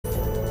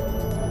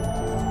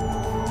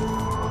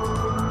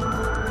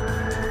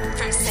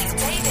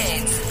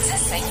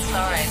St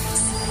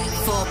Lawrence.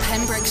 For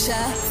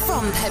Pembrokeshire,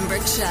 from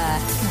Pembrokeshire,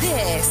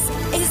 this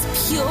is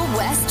Pure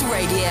West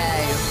Radio.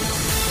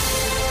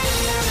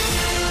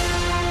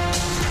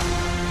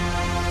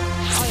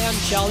 I'm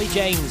Charlie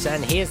James,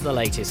 and here's the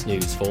latest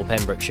news for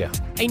Pembrokeshire.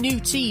 A new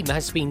team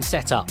has been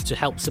set up to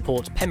help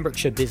support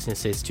Pembrokeshire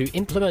businesses to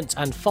implement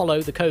and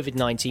follow the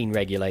COVID-19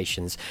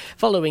 regulations.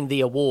 Following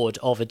the award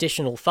of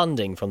additional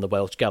funding from the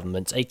Welsh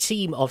Government, a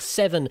team of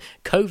 7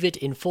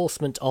 COVID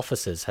enforcement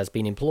officers has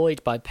been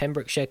employed by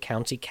Pembrokeshire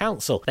County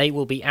Council. They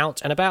will be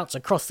out and about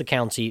across the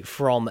county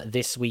from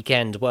this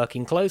weekend,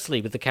 working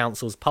closely with the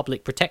council's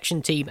public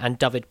protection team and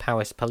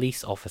Dyfed-Powys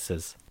police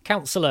officers.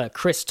 Councillor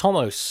Chris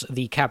Thomas,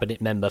 the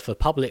Cabinet Member for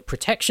Public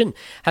Protection,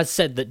 has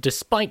said that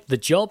despite the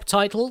job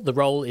title, the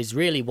role is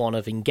really one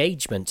of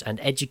engagement and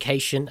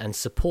education and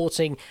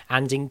supporting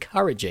and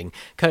encouraging.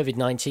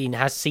 COVID-19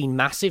 has seen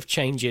massive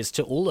changes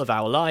to all of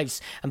our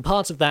lives, and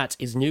part of that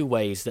is new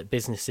ways that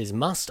businesses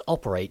must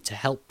operate to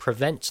help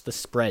prevent the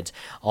spread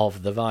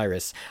of the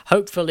virus.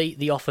 Hopefully,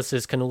 the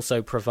officers can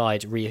also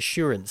provide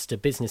reassurance to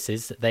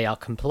businesses that they are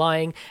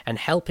complying and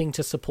helping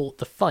to support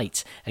the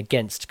fight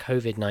against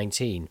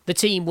COVID-19. The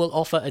team will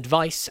offer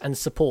advice and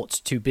support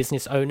to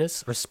business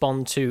owners,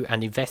 respond to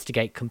and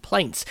investigate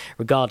complaints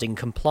regarding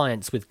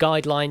compliance with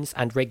guidelines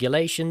and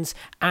regulations,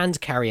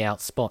 and carry out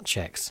spot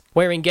checks.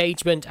 Where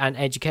engagement and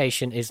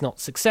education is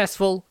not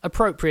successful,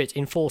 appropriate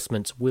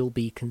enforcement will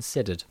be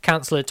considered.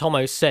 Councillor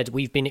Thomas said,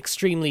 "We've been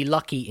extremely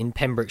lucky in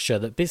Pembrokeshire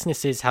that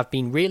businesses have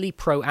been really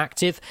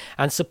proactive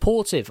and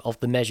supportive of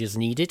the measures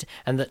needed,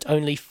 and that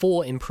only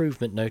 4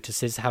 improvement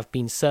notices have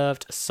been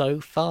served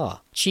so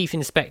far." Chief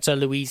Inspector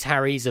Louise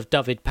Harries of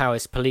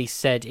Dyfed-Powys Police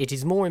said, "It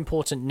is more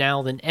important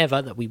now than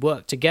ever that we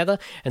work together,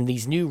 and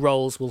these new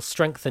roles will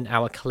strengthen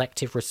our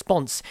collective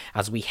response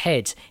as we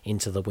head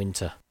into the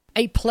winter."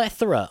 A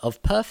plethora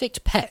of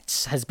perfect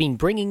pets has been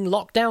bringing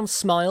lockdown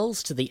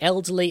smiles to the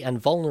elderly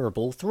and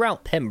vulnerable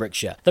throughout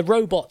Pembrokeshire. The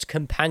robot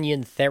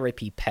companion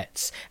therapy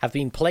pets have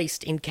been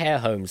placed in care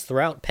homes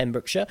throughout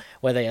Pembrokeshire,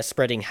 where they are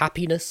spreading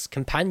happiness,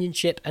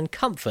 companionship and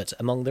comfort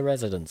among the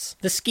residents.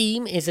 The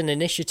scheme is an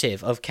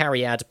initiative of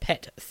Cariad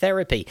Pet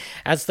Therapy.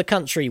 As the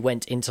country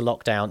went into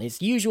lockdown,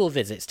 its usual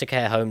visits to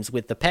care homes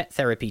with the pet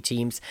therapy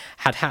teams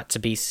had to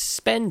be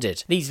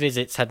suspended. These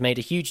visits had made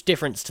a huge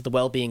difference to the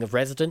well-being of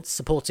residents,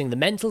 supporting the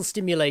mental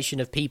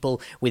stimulation of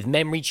people with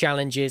memory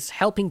challenges,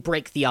 helping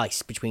break the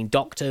ice between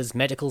doctors,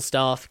 medical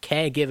staff,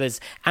 caregivers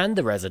and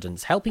the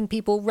residents, helping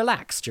people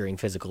relax during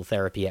physical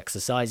therapy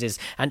exercises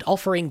and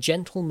offering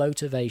gentle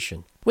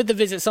motivation. With the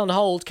visits on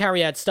hold,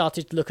 Cariad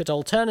started to look at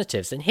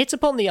alternatives and hit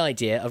upon the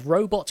idea of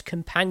robot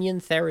companion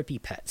therapy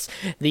pets.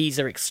 These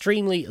are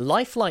extremely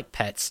lifelike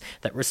pets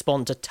that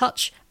respond to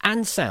touch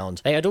and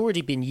sound. They had already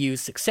been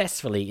used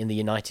successfully in the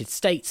United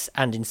States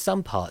and in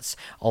some parts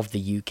of the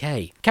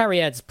UK.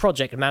 Cariad's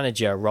project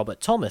manager, Robert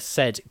Thomas,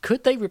 said,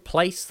 "Could they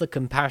replace the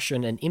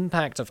compassion and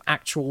impact of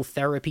actual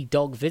therapy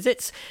dog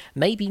visits?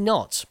 Maybe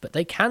not, but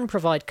they can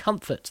provide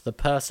comfort to the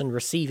person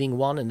receiving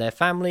one and their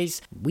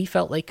families. We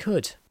felt they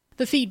could."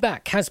 The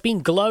feedback has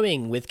been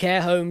glowing, with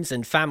care homes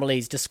and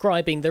families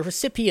describing the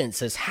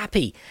recipients as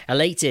happy,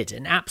 elated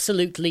and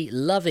absolutely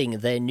loving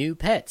their new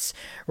pets.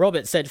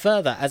 Robert said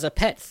further, "As a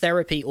pet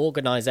therapy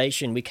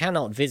organisation, we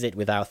cannot visit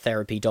with our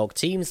therapy dog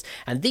teams,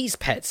 and these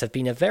pets have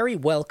been a very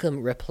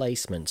welcome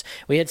replacement.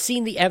 We had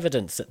seen the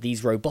evidence that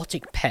these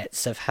robotic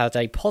pets have had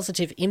a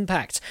positive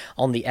impact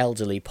on the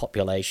elderly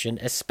population,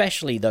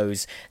 especially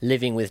those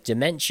living with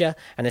dementia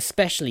and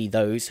especially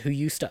those who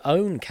used to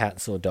own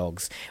cats or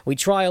dogs. We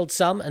trialled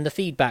some and the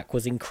feedback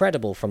was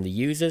incredible from the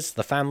users,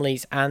 the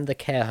families and the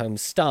care home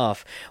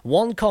staff.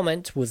 One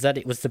comment was that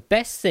it was the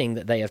best thing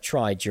that they have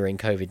tried during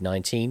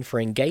COVID-19 for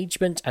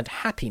engagement and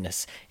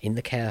happiness in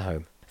the care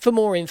home." For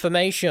more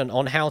information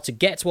on how to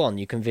get one,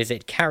 you can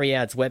visit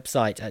Cariad's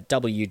website at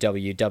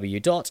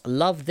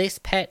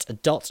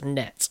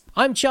www.lovethispet.net.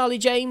 I'm Charlie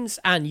James,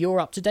 and you're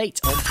up to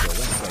date on Pure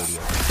West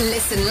Radio.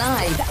 Listen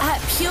live at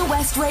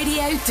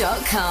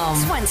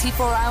purewestradio.com.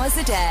 24 hours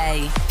a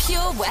day.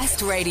 Pure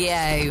West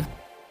Radio.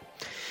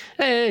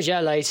 There's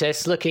your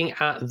latest, looking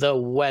at the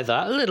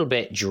weather. A little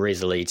bit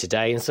drizzly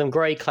today and some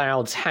grey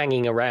clouds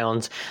hanging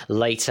around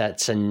later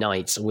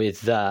tonight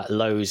with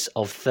lows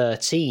of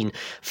 13.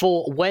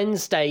 For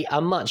Wednesday,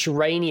 a much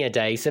rainier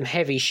day, some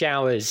heavy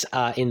showers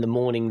in the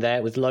morning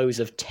there with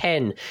lows of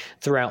 10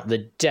 throughout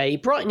the day.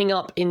 Brightening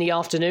up in the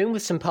afternoon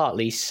with some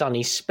partly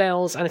sunny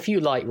spells and a few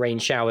light rain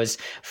showers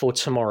for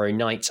tomorrow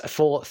night.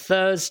 For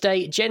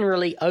Thursday,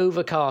 generally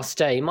overcast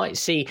day. Might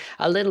see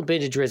a little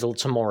bit of drizzle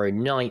tomorrow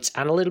night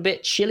and a little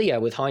bit chillier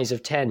with highs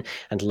of 10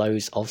 and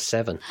lows of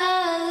 7.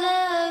 I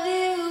love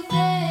you,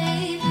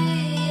 baby,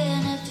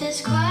 and if it's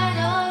quite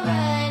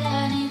alright,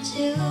 I need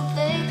to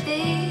play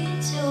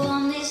beat to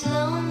on these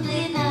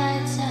lonely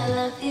nights. I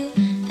love you,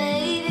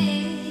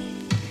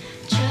 baby,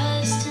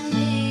 trust in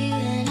me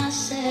when I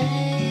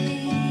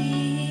say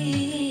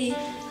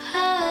I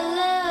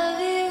love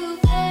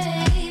you,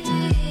 baby,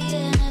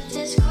 and if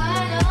it's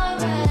quite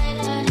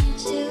alright, I need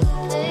to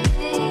play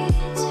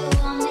beat to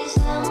on these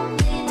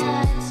lonely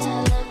nights.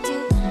 I love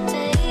you, baby.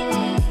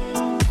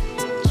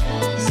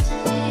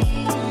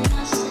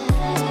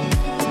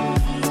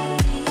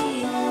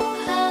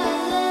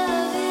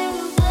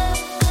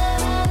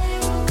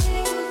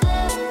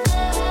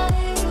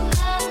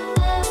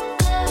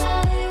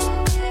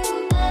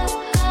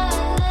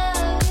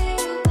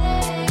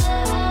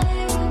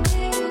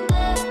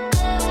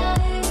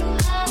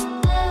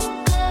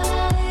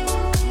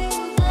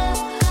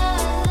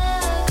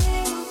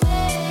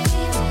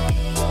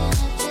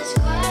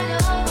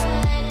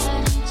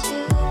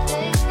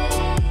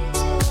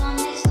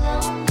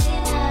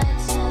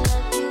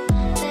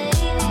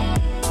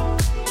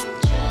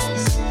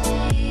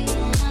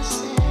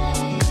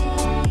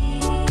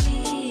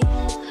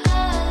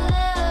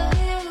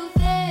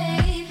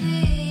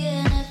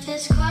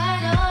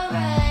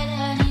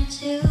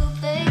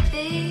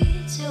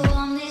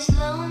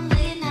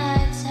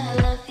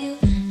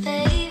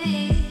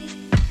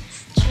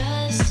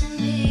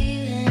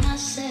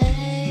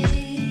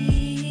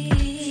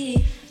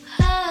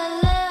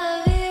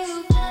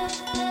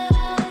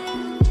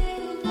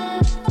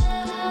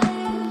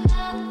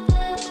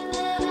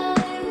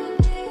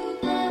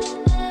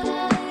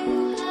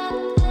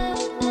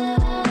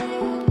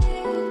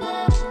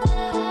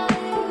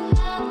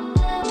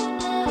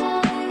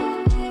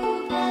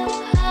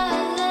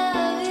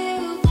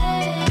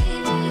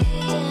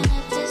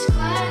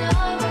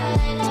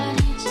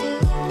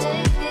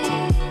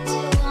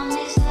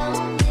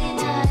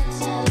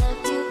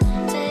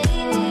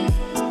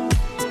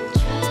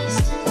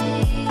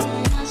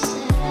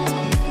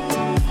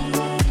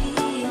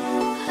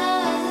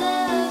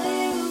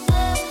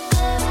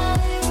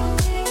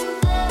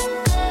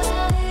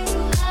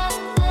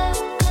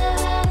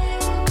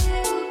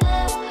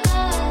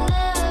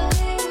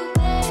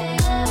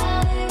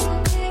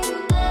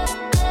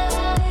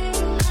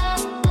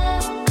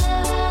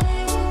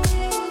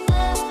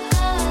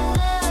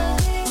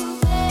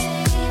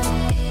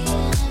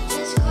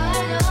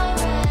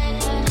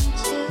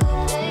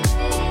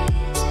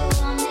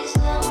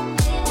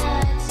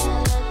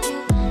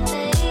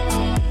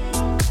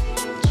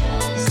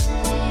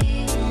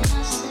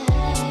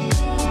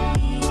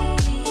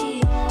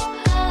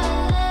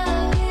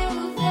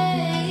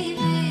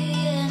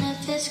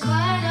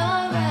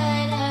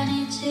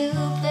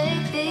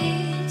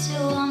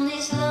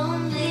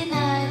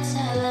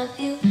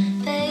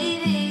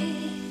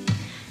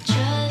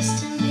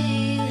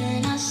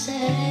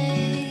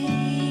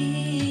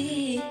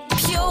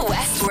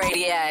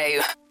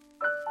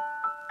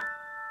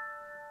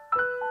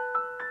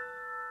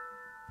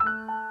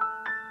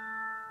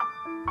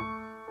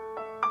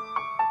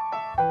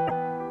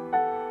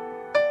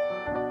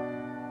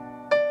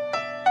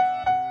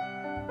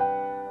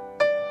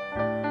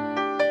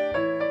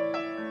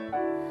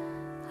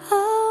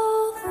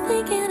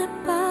 thinking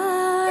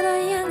about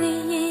our younger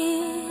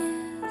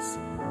years.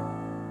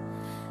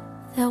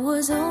 There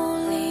was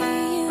only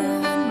you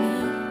and me.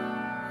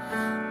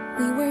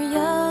 We were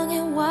young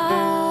and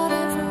wild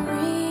and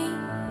free.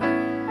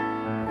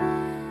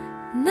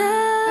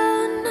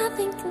 Now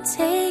nothing can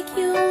take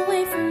you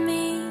away from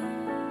me.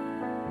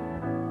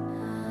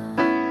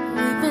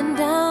 We've been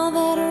down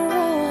that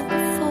road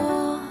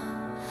before,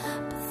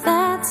 but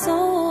that's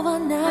over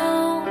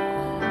now.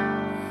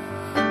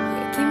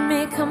 You keep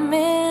me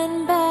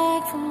coming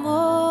back for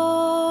more.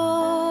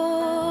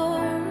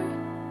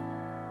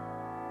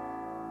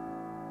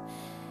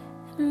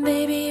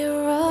 Baby,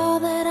 you're all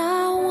that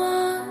I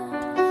want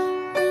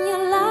when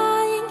you're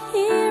lying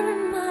here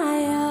in my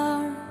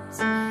arms.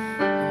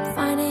 I'm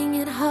finding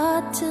it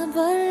hard to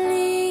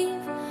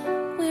believe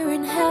we're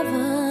in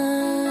heaven.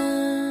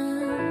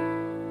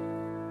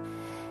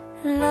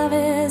 Love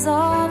is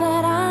all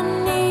that I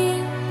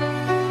need,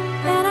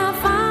 and I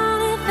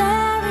found it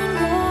there in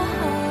your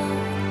heart.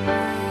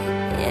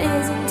 It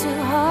isn't too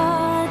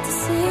hard to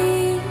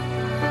see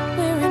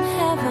we're in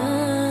heaven.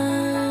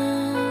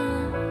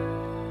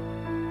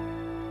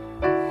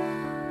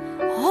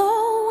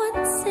 Oh,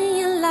 once in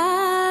your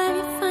life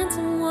you find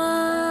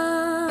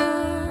someone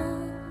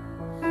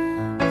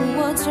who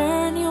will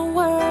turn your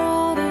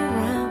world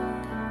around,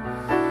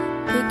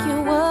 pick you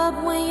up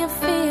when you're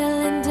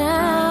feeling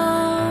down.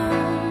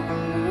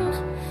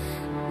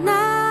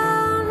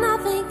 Now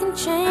nothing can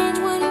change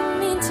what you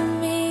mean to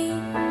me.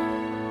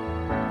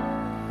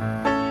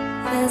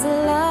 There's a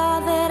lot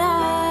that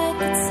I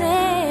could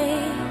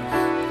say,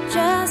 but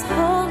just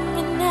hold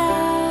me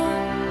now,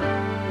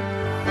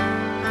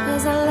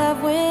 'cause our love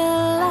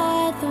will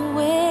light the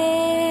way.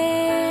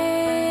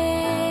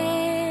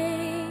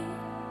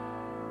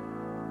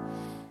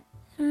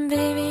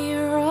 Baby,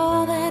 you're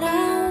all that I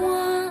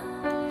want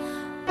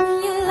when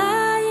you're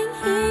lying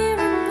here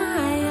in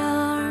my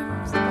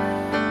arms.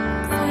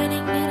 I'm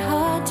finding it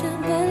hard to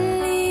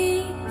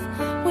believe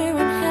we're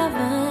in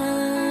heaven.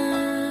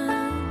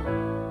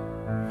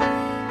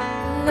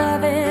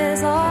 Love is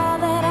all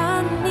that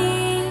I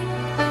need,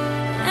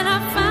 and I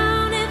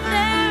found it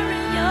there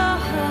in your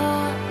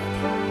heart.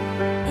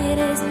 It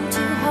isn't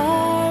too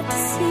hard to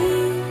see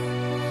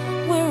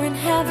we're in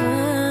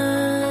heaven.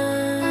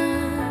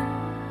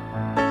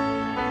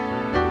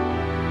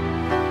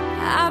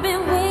 I've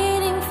been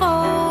waiting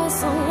for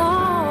so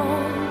long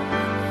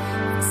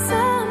for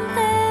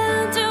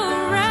something to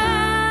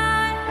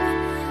arrive,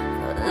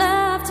 for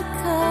love to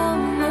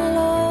come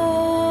along.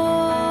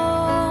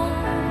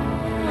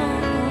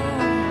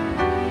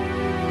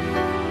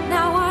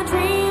 Now our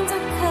dreams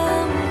are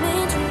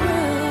coming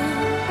true,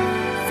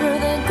 through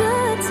the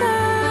good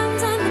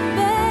times and the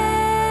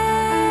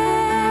bad.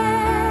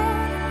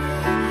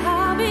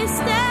 I'll be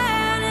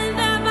standing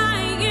there by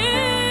you.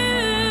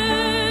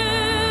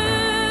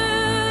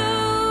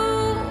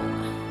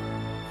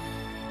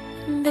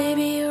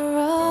 Baby, you're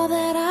all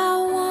that I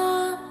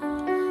want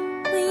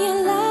when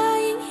you're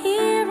lying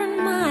here in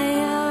my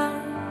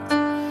arms.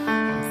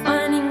 I'm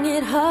finding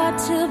it hard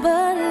to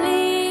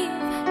believe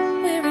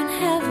we're in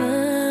heaven.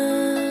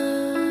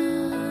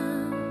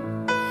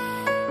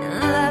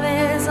 Love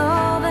is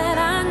all that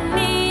I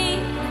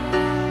need,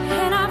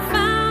 and I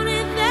found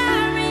it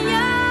there in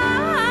your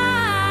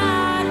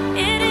heart.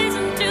 It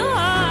isn't too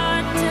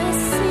hard to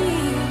see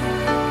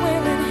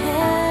we're in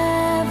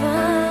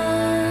heaven.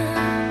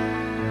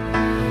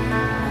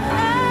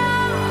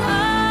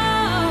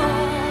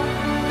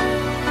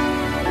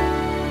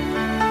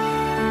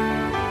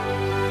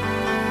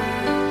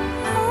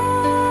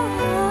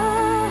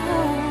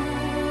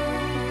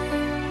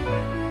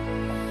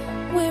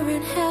 We're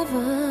in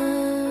heaven.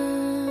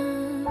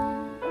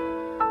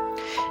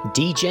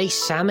 DJ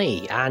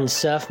Sammy and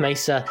Surf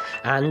Mesa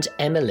and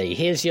Emily.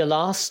 Here's your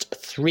last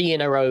 3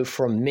 in a row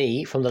from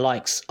me, from the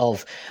likes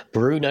of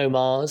Bruno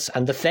Mars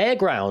and the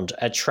Fairground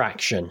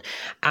Attraction.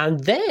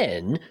 And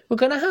then we're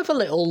going to have a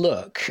little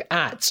look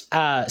at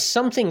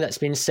something that's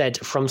been said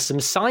from some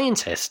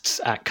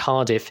scientists at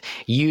Cardiff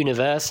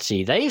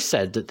University. They've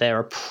said that there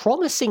are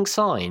promising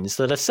signs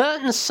that a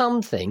certain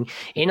something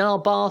in our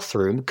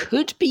bathroom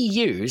could be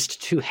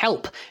used to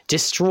help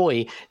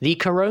destroy the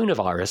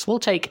coronavirus. We'll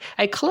take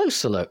a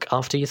closer look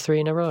after your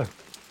 3 in a row.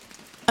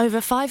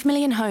 Over 5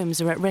 million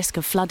homes are at risk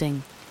of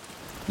flooding,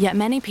 yet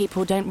many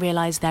people don't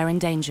realise they're in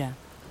danger.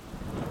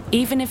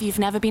 Even if you've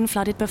never been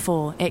flooded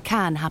before, it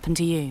can happen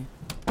to you.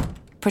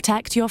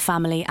 Protect your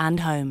family and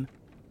home.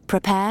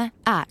 Prepare,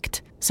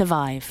 act,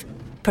 survive.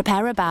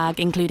 Prepare a bag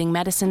including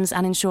medicines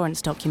and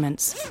insurance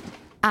documents.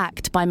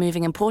 Act by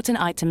moving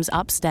important items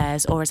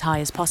upstairs or as high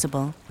as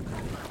possible.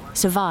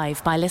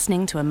 Survive by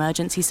listening to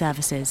emergency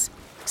services.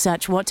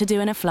 Search what to do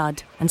in a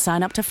flood and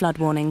sign up to flood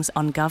warnings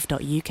on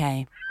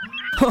gov.uk.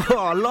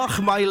 Oh,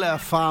 Lochmeyler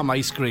Farm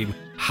Ice Cream.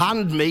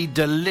 Handmade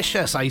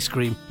delicious ice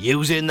cream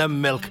using the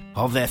milk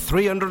of their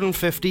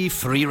 350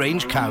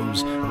 free-range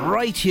cows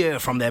right here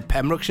from their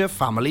Pembrokeshire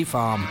family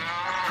farm.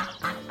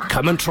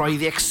 Come and try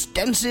the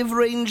extensive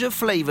range of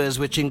flavours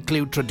which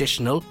include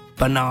traditional,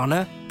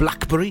 banana,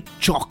 blackberry,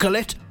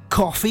 chocolate,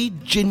 coffee,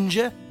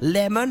 ginger,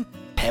 lemon,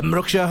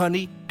 Pembrokeshire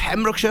honey,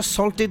 Pembrokeshire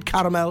salted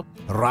caramel,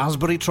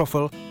 raspberry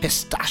truffle,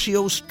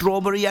 pistachio,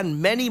 strawberry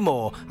and many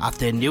more at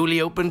their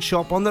newly opened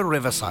shop on the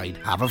Riverside,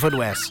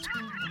 Haverfordwest.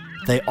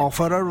 They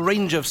offer a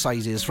range of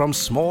sizes from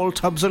small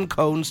tubs and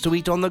cones to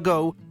eat on the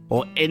go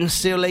or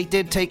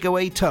insulated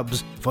takeaway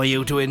tubs for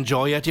you to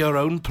enjoy at your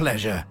own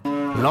pleasure.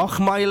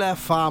 Lochmeyler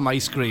Farm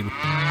Ice Cream.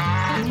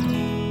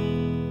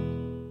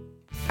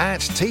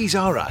 At Tees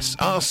R Us,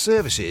 our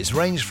services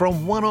range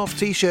from one-off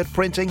t-shirt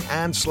printing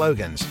and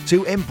slogans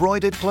to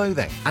embroidered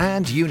clothing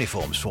and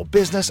uniforms for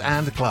business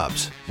and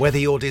clubs. Whether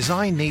your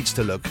design needs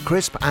to look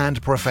crisp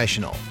and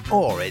professional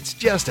or it's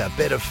just a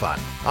bit of fun,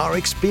 our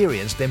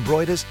experienced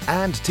embroiders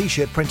and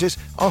t-shirt printers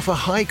offer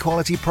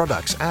high-quality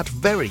products at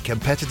very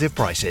competitive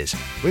prices.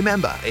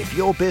 Remember, if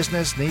your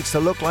business needs to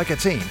look like a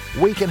team,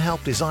 we can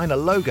help design a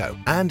logo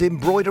and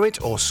embroider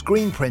it or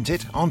screen print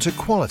it onto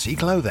quality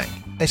clothing,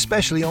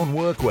 especially on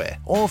workwear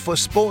or for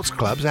sports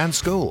clubs and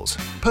schools.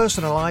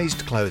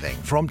 Personalised clothing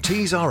from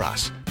Tees R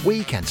Us.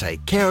 We can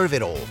take care of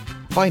it all.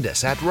 Find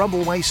us at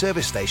Rumbleway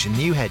Service Station,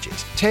 New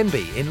Hedges,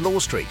 10B in Law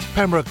Street,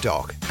 Pembroke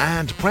Dock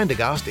and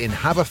Prendergast in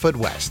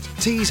Haverfordwest.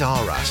 Tees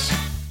R Us.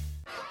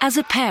 As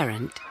a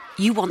parent,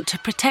 you want to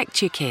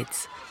protect your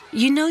kids.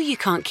 You know you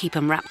can't keep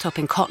them wrapped up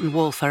in cotton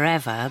wool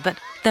forever, but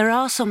there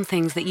are some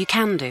things that you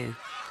can do,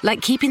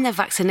 like keeping their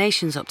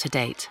vaccinations up to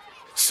date.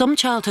 Some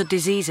childhood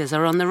diseases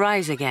are on the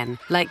rise again,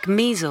 like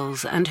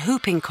measles and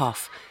whooping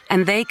cough,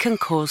 and they can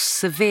cause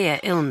severe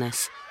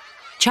illness.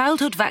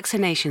 Childhood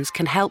vaccinations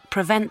can help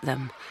prevent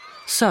them.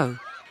 So,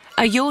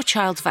 are your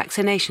child's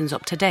vaccinations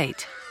up to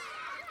date?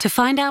 To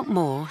find out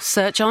more,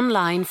 search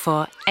online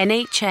for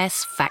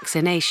NHS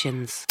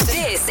vaccinations.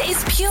 This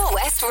is Pure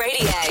West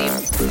Radio.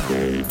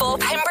 For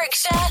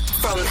Pembrokeshire,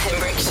 from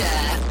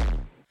Pembrokeshire.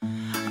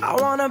 I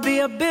wanna be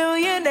a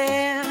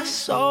billionaire,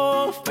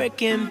 so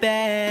freaking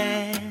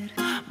bad.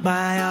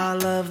 Buy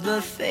all of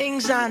the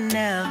things I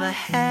never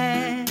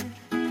had.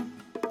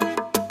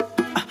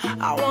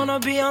 I wanna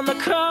be on the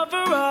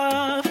cover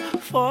of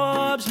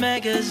Forbes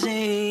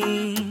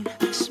magazine,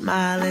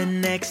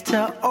 smiling next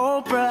to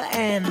Oprah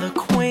and the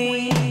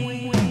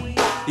Queen.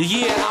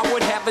 Yeah, I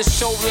would have a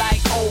show like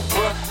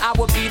Oprah. I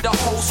would be the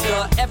host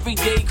of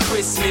Everyday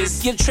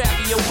Christmas. Give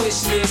Travi a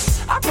wish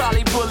list. I'd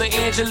probably pull a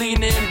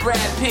Angelina and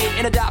Brad Pitt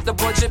and adopt a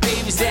bunch of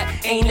babies that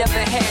ain't never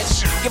had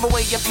shit. Give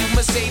away a few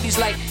Mercedes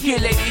like, here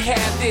lady,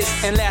 have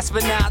this. And last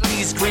but not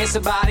least, grant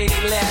somebody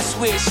their last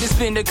wish. It's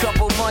been a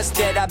couple months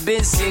that I've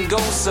been single,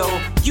 so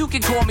you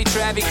can call me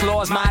Travis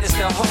Claus minus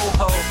the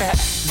ho-ho.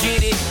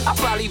 Get it? I'll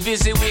probably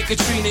visit where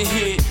Katrina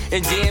hit,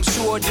 and damn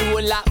sure do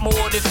a lot more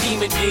than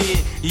FEMA did.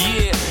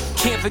 Yeah,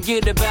 can't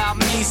forget about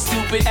me,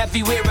 stupid.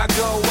 Everywhere I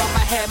go,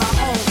 I'ma have my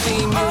own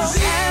theme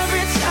music. Oh,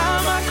 every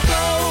time I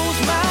close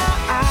my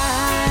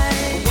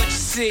eyes, What you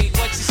see,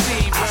 bro?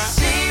 I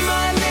see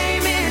my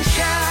name in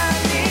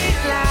shining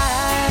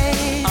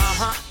lights.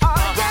 Oh,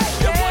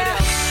 yeah, What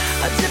else?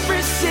 a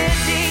different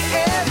city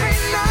every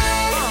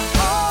night.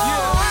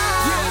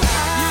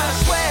 I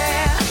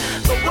swear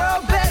the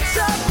world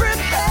better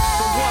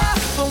prepare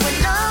for when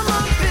I'm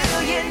a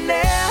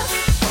billionaire.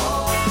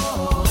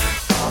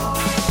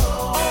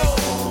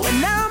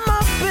 When I'm a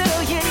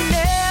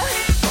billionaire.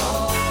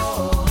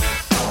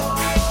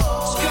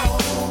 Let's go.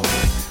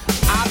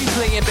 I'll be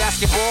playing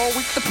basketball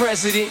with the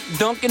president,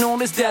 dunking on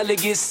his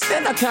delegates.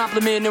 Then I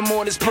compliment him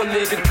on his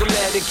political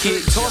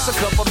etiquette. Toss a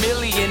couple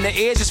million in the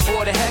air just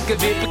for the heck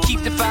of it, but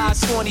keep the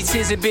 5s, 20s,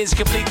 10s, and bins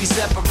completely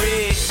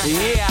separate.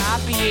 Yeah,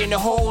 I'll be in a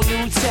whole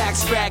new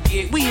tax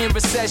bracket. We in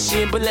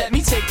recession, but let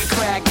me take a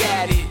crack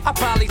at it. I'll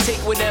probably take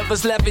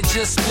whatever's left and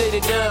just split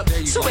it up,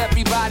 so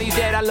everybody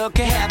that I love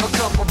can have a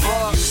couple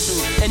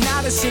bucks. And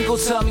not a single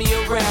tummy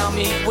around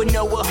me would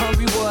know what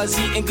hungry was,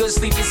 eating good,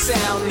 sleeping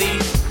soundly.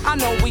 I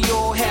know we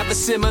all have a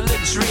similar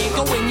dream.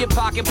 Go in your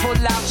pocket, pull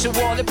out your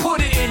wallet,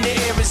 put it in the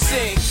air and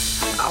sing.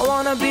 I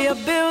wanna be a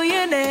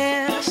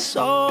billionaire,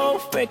 so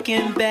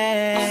freaking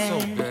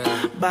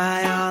bad.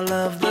 Buy all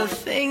of the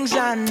things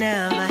I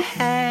never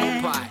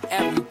had. Buy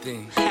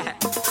everything.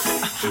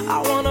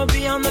 I wanna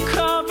be on the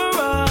cover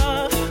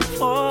of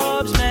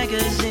Forbes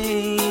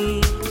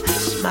magazine,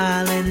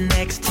 smiling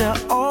next to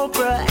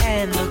Oprah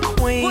and the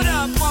Queen. What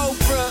up,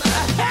 Oprah?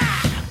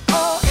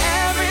 Oh,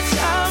 every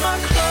time I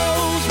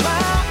close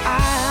my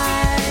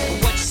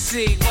eyes, What you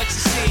see, bro?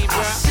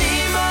 I see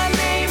my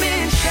name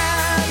in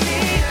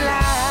shining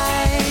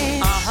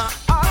lights.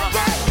 Oh,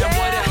 yeah,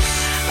 What else?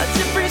 a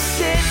different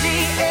city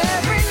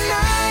every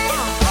night.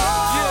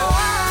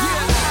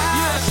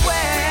 I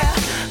swear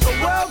the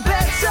world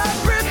better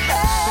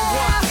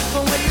prepare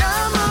for when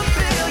I'm a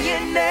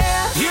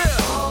billionaire. Yeah.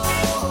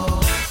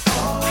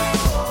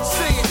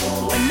 Sing it.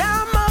 When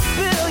I'm a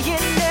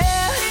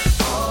billionaire.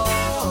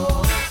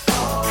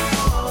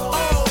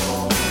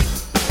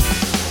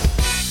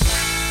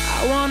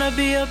 I wanna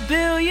be a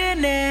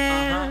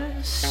billionaire,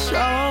 so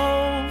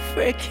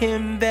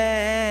freaking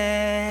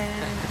bad.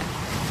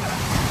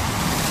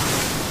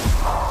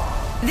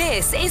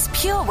 This is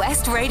Pure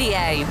West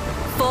Radio.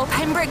 For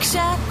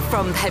Pembrokeshire,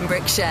 from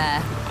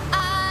Pembrokeshire.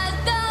 I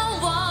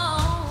don't want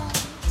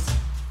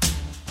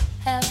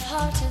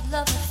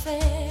love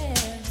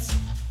affairs.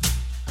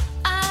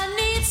 I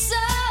need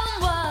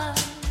someone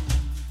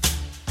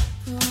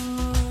who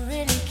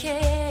really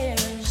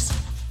cares.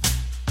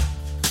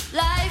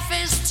 Life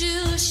is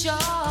too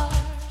short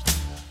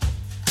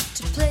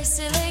to play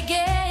silly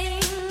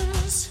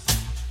games.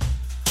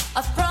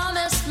 I've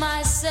promised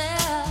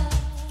myself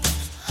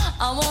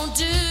I won't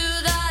do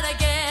that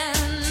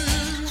again.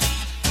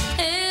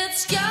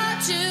 It's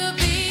got to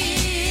be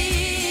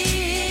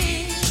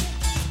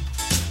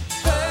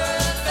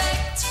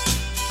perfect.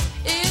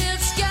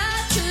 It's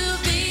got to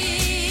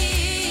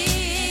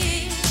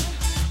be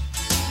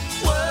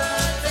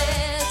worth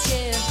it.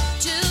 Yeah.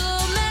 Too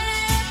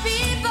many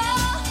people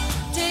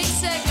take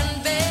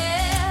second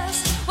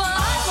best. Well,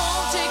 I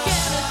won't take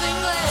anything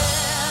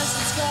less.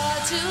 It's got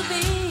to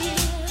be,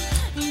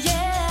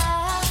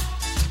 yeah,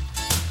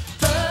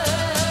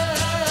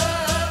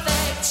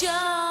 perfect.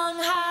 Young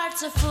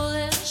hearts are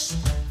foolish.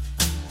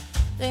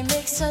 They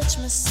make such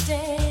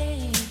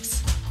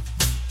mistakes.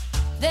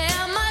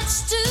 They're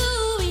much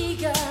too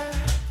eager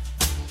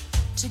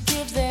to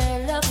give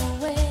their love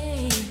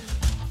away.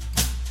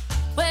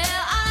 Well,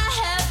 I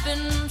have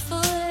been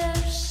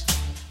foolish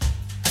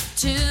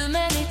too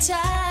many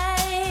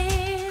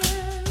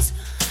times.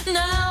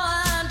 Now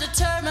I'm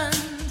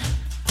determined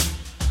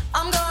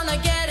I'm gonna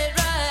get it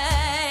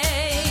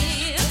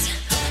right.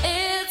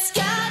 It's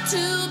got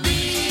to be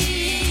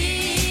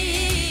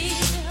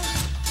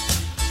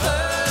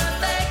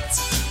perfect.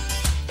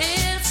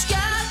 It's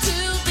got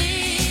to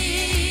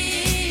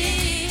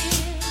be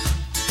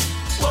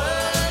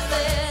worth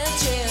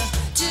it, yeah.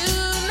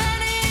 Too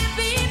many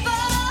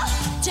people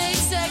take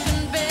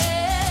second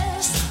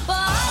best. Well,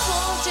 I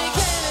won't take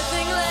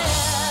anything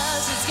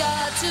less. It's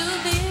got to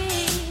be,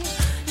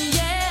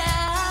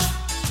 yeah,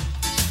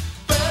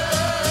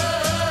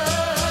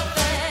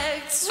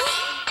 perfect.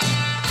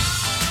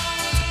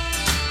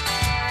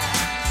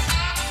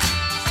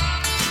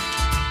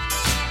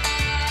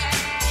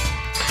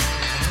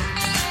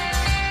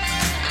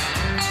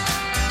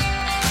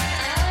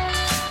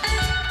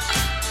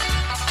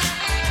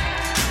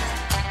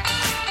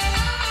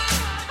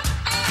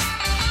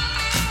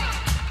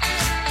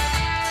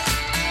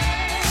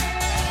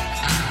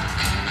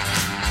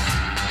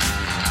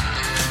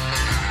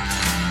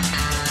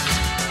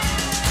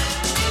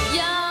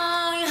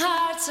 Young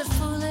hearts are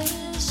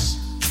foolish.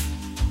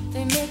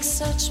 They make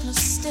such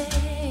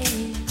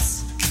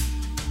mistakes.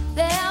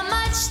 They're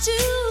much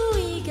too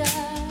eager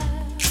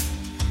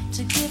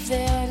to give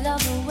their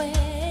love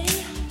away.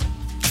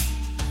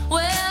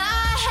 Well,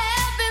 I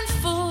have been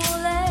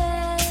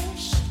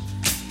foolish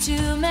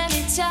too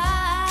many times.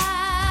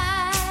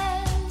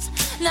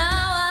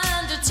 Now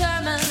I'm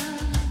determined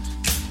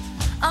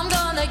I'm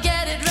gonna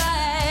get it right.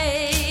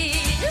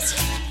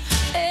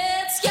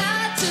 It's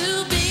got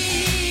to be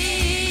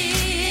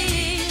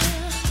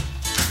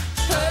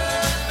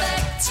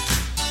perfect.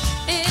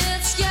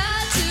 It's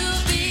got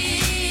to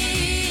be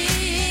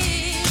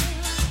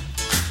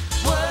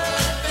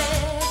worth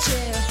it,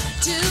 yeah.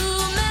 Too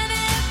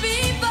many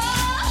people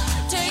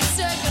take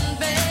second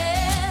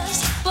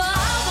best. Well, I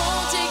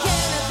won't take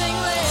anything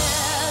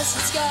less.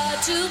 It's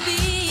got to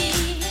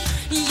be,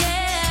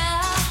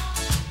 yeah,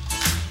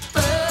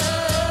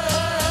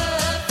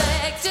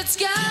 perfect. It's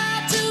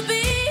got to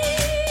be,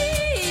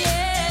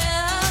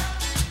 yeah,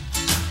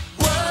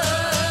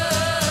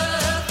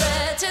 worth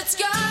it. It's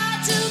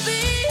got to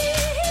be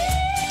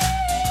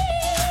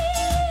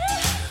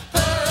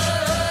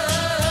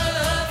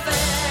perfect.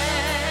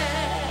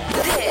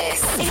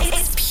 This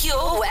is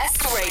Pure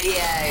West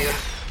Radio.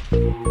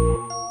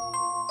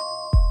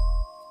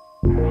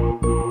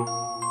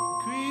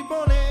 Creep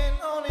on in,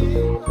 on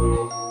in, on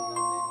in.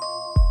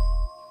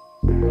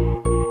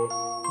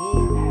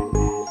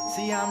 Whoa.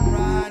 See, I'm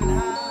riding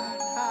high.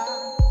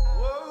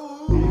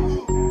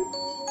 Whoa.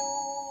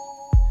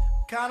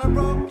 Kinda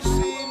broke this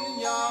evening,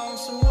 y'all.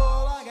 So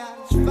all I got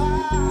is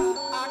fire.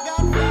 I got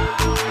fire.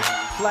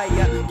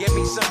 Player, give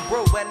me some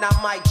brew and I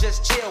might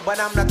just chill. But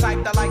I'm the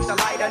type that like to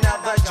light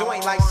another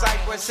joint like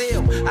Cypress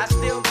Hill. I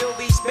still do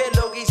these spit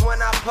loogies when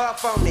I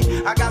puff on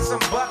it. I got some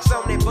bucks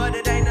on it, but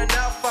it ain't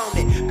enough on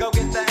it. Go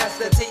get the S,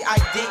 the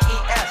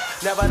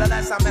T-I-D-E-S.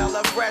 Nevertheless, I'm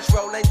hella fresh,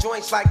 rolling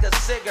joints like a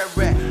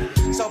cigarette.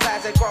 So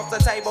pass it across the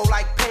table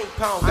like ping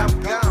pong. I'm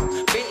gone,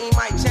 beating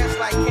my chest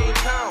like King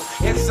Kong.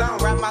 It's on,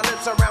 wrap my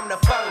lips around the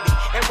 40.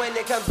 And when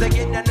it comes to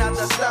getting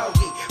another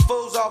stogie,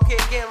 fools all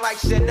kick in like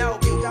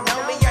Shinobi.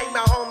 Homie ain't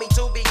my homie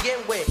to begin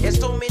with. It's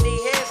too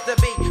many heads to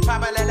be.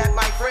 Probably let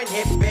my friend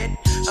hit bit.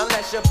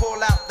 Unless you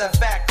pull out the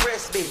fat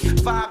crispy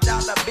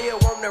 $5 bill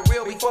on the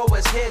real before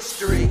it's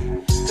history.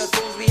 Cause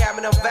fools be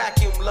having them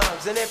vacuum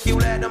lungs. And if you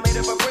let them hit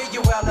it for free,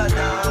 you hella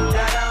dumb,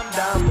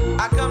 dumb.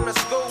 I come to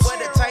school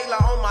with a Taylor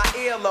on my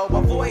earlobe,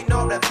 avoiding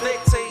all the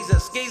flick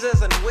teasers,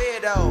 skeezers and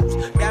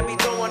weirdos. Got me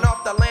throwing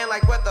off the land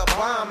like where the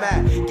bomb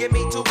at. Give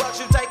me $2,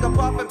 you take a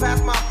puff and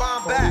pass my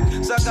bomb back.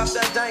 Suck up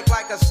the dank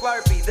like a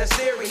Slurpee. The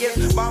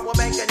serious bomb will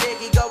make a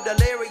nigga go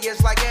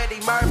delirious like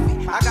Eddie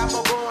Murphy. I got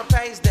more growing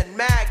pains than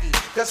Maggie,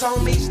 cause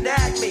homies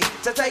snagged me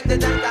to take the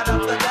dank out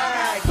of the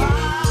bag.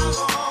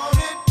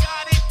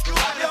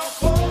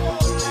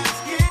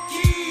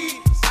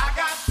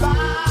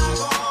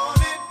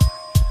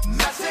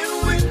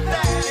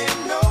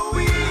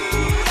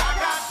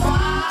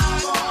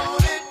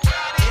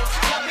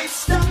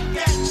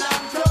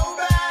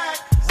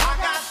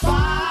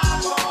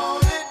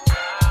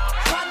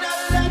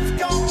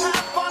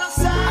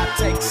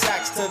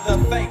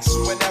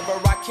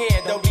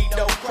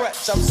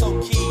 much, I'm so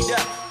keyed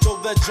up. Till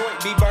the joint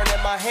be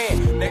burning my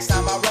hand. Next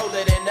time I roll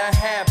it in a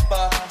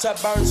hamper to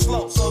burn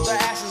slow, so the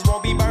ashes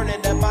won't be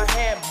burning in my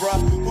hand,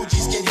 bruh.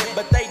 Hoogies get hit,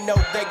 but they know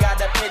they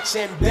gotta pitch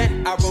in.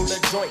 Then I roll a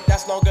joint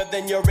that's longer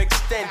than your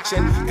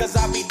extension. Cause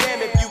I'll be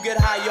damned if you get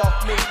high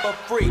off me for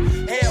free.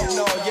 Hell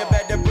no, you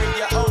better bring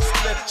your own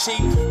slip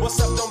cheap.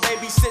 What's up, don't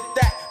babysit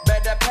that?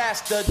 Better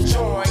pass the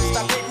joint.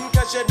 Stop hitting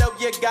cause you know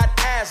you got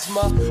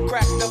asthma.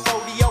 Crack the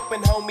 40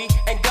 open, homie,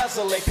 and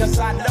guzzle it. Cause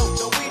I know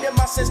the weed in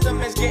my system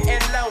is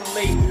getting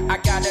lonely. I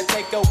gotta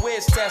take a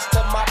whiz test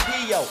to my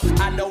P.O.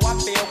 I know I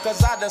feel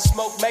cause I done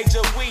smoked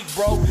major weed,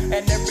 bro.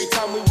 And every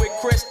time we with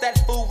Chris,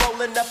 that fool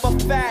rolling up a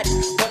fatty.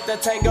 But the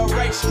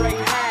Tangeray straight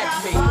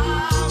had me.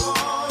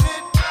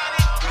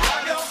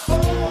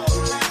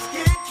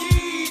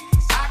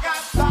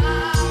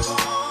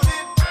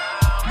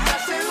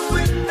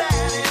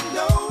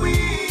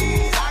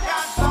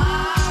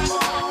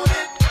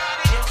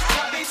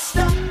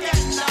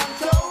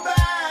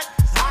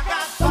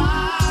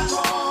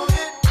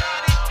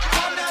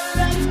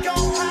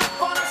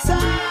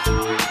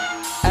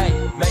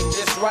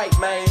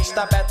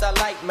 Stop at the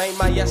light, man,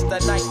 my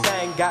yesterday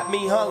thing got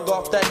me hung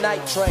off the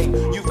night train.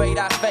 You fade,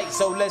 I fake,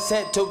 so let's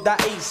head to the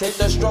east. Hit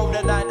the stroll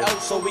to 90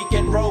 so we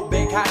can roll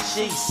big hot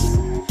sheets.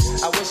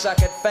 I wish I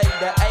could fade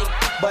the 8,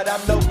 but I'm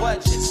no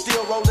budget.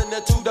 Still rolling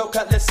the 2 though,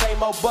 cut the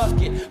same old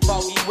bucket.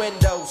 Foggy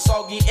window,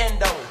 soggy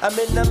endo. I'm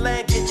in the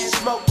land getting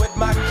smoke with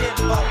my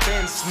kid up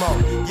in smoke.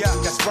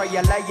 Yuck, I spray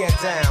you, lay it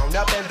down.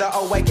 Up in the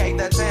OAK,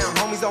 the town.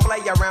 Homies don't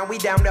play around, we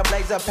down to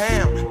blaze a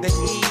pound. Then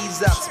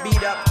ease up,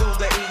 speed up through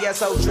the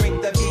ESO.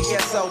 Drink the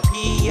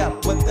VSOP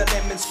up with the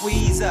lemon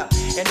squeeze up.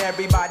 And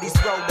everybody's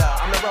roller,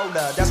 I'm the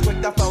roller. That's quick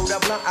to fold a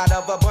blunt out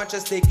of a bunch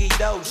of sticky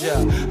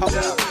doja. Hold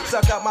up,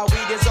 suck up my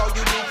weed, is all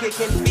you do,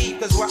 kicking feet.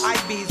 Cause we're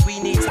IBs, we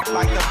need to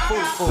like a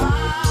foo-foo.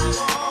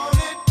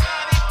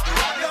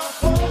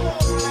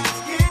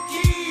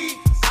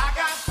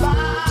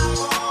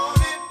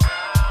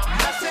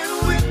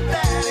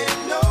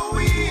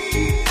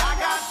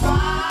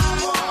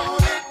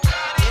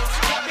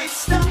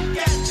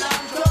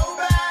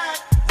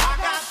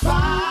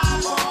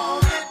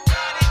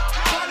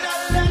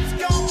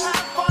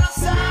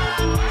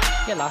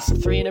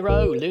 Last 3 in a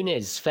row,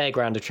 Lunis,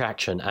 Fairground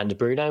Attraction and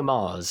Bruno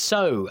Mars.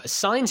 So,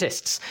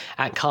 scientists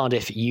at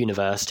Cardiff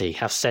University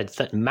have said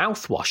that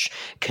mouthwash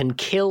can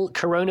kill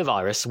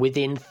coronavirus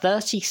within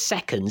 30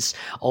 seconds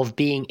of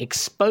being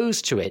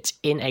exposed to it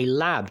in a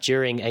lab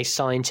during a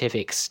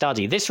scientific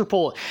study. This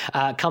report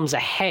comes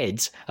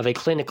ahead of a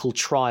clinical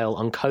trial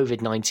on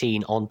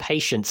COVID-19 on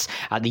patients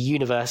at the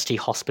University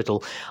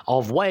Hospital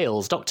of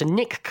Wales. Dr.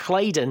 Nick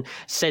Claydon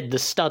said the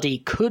study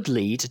could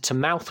lead to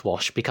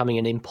mouthwash becoming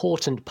an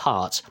important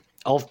part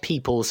of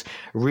people's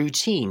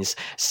routines.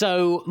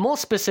 So, more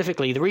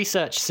specifically, the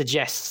research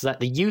suggests that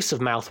the use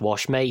of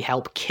mouthwash may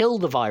help kill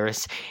the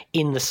virus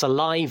in the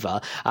saliva,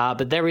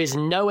 but there is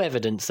no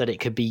evidence that it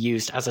could be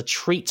used as a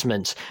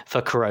treatment for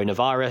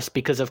coronavirus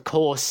because, of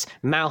course,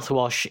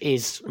 mouthwash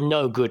is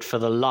no good for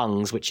the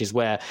lungs, which is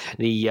where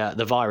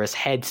the virus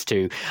heads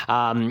to.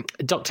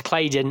 Dr.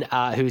 Claydon,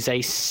 who's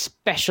a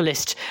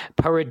specialist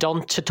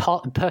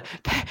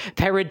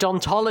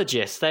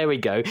periodontologist, there we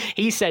go,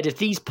 he said if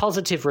these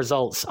positive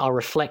results are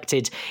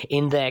reflected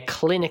in their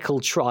clinical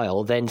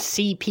trial, then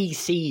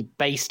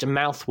CPC-based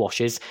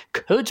mouthwashes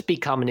could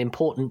become an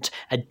important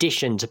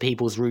addition to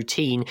people's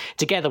routine,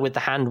 together with the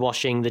hand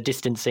washing, the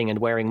distancing and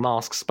wearing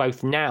masks,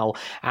 both now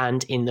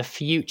and in the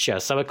future.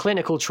 So a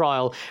clinical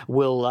trial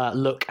will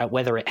look at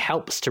whether it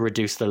helps to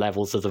reduce the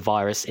levels of the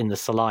virus in the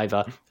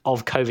saliva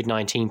of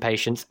COVID-19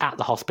 patients at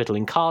the hospital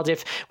in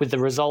Cardiff, with the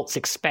results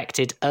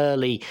expected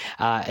early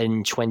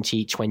in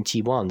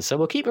 2021. So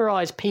we'll keep our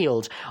eyes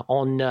peeled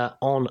on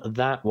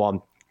that one.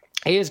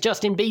 Here's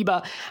Justin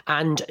Bieber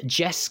and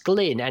Jess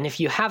Glynn. And if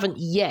you haven't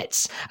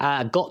yet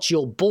got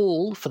your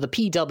ball for the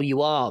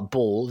PWR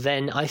ball,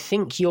 then I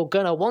think you're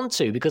going to want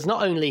to, because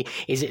not only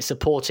is it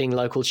supporting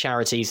local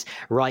charities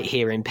right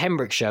here in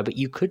Pembrokeshire, but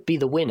you could be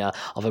the winner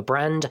of a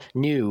brand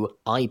new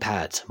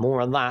iPad. More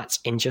on that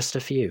in just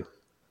a few.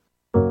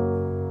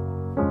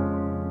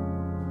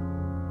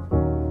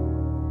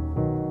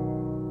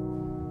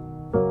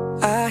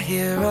 I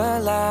hear a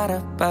lot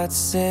about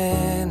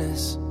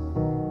sinners.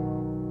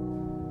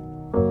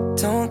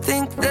 Don't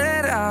think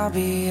that I'll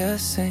be a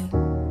saint,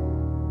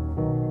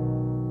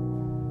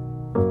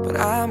 but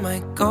I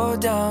might go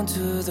down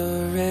to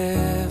the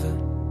river.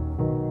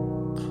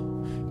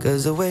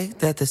 'Cause the way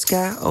that the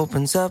sky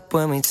opens up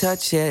when we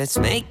touch it, it's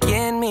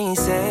making me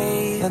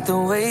say that the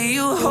way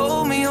you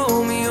hold me,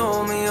 hold me,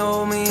 hold me,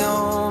 hold me,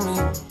 hold me,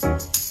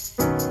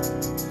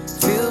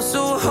 feels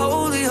so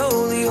holy,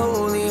 holy,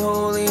 holy,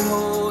 holy,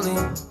 holy.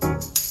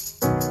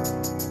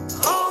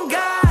 Oh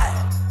God,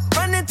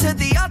 running to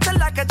the altar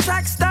like a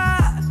track star.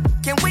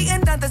 Can't wait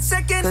another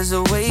second. 'Cause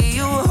the way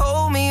you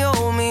hold me,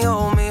 hold me,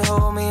 hold me,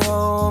 hold me,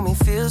 hold me,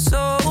 feels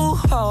so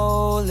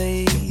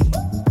holy.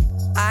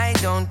 I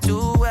don't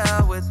do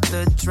well with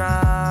the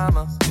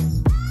drama,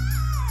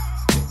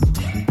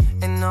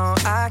 and no,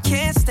 I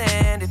can't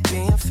stand it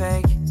being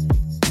fake.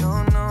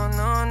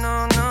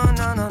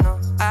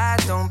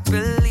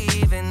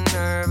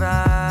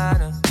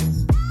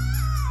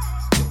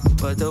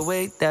 the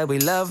way that we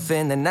love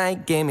in the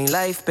night gave me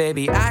life,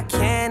 baby. I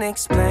can't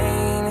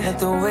explain it.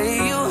 The way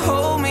you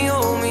hold me,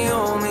 hold me,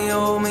 hold me,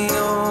 hold me,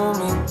 hold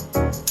me.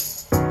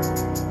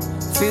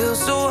 Feel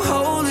so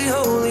holy,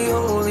 holy,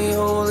 holy,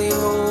 holy,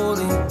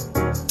 holy.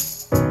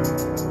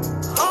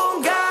 Oh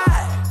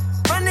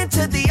God, running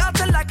to the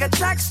altar like a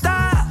track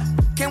star.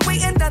 Can't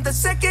wait another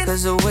second.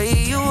 Cause the way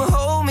you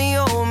hold me,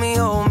 hold me,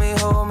 hold me,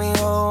 hold me,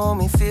 hold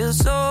me. Feel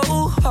so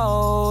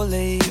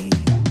holy.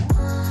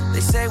 They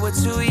say we're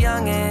too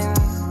young and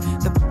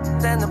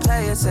then the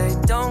players say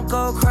don't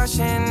go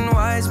crushing.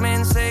 Wise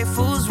men say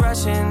fools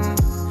rushing,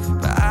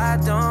 but I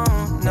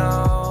don't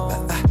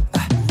know.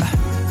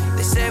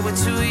 They say we're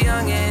too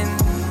young and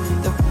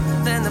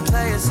then the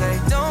players say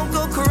don't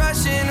go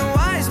crushing.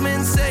 Wise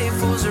men say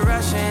fools are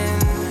rushing,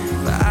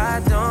 but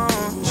I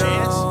don't know.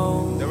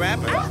 Chance, the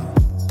rapper.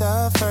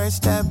 The first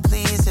step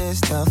pleases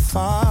the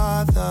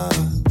Father.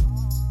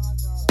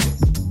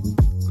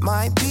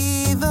 Might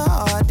be the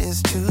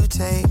hardest to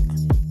take.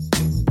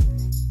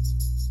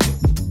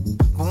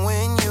 But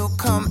when you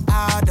come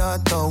out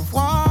of the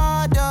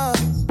water,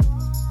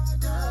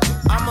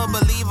 I'm a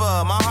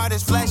believer, my heart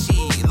is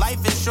fleshy.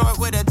 Life is short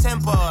with a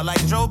temper,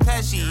 like Joe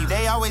Pesci.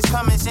 They always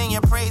come and sing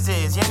your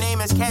praises, your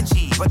name is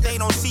catchy. But they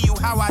don't see you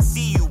how I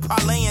see you,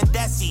 Parlay and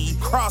Desi.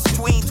 Cross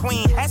tween,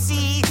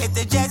 Hesse, hit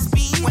the jet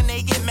speed. When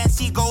they get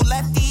messy, go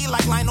lefty,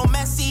 like Lionel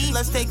Messi.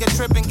 Let's take a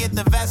trip and get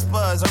the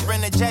Vespas, or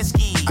rent a jet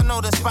ski. I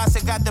know the spots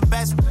that got the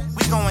best,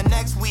 we going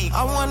next week.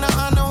 I wanna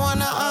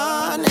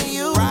honor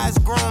you. Rise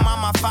groom, I'm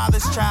my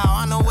father's child.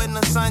 I know when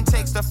the son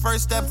takes the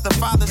first step, the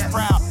father's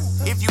proud.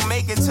 If you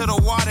make it to the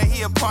water,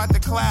 he'll part the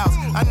clouds.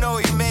 I know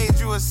he made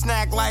you a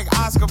snack like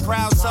Oscar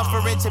Proud.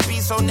 Suffer it to be,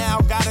 so now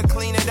gotta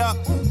clean it up.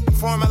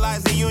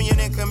 Formalize the union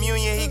and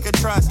communion he could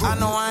trust. I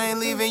know I ain't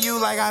leaving you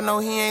like I know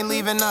he ain't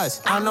leaving us.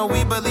 I know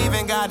we believe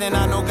in God and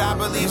I know God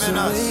believes in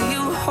us.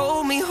 You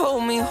hold me,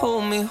 hold me,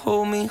 hold me,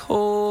 hold me,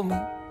 hold me.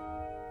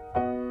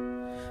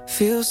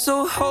 Feel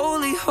so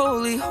holy,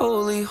 holy,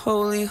 holy,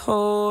 holy,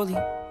 holy.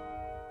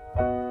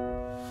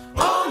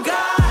 Oh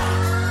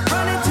God,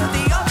 running to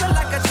the altar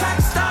like a track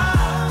star.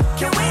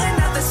 Can't wait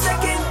another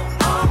second.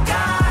 Oh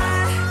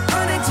God,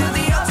 running to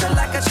the altar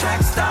like a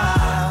track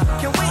star.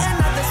 Can't wait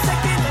another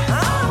second.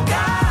 Oh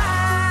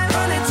God,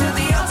 running to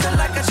the altar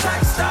like a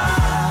track star.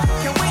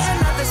 Can't wait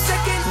another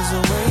second. 'Cause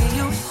the way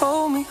you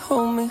hold me,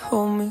 hold me,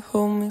 hold me,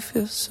 hold me,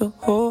 feel so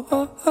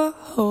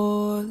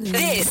holy.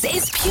 This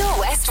is Pure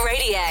West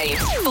Radio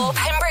for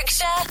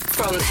Pembrokeshire,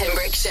 from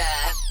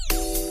Pembrokeshire.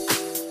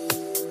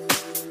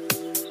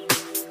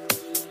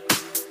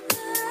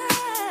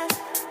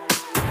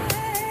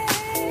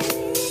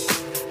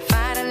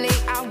 Finally,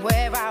 I'm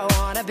where I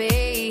wanna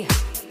be.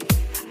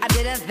 I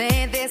didn't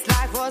think this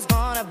life was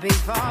gonna be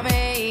for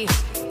me.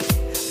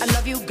 I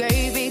love you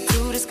gave me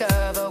to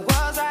discover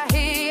was right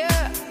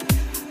here.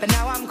 But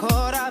now I'm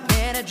caught up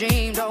in a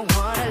dream, don't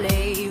wanna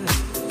leave.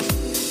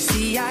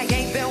 See, I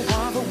ain't been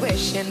one for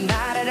wishing,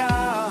 not at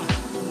all.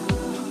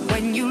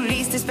 When you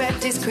least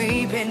expect it's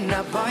creeping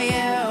up on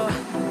you.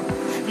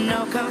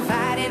 No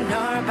confiding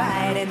nor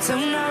abiding to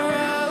no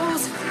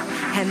rules.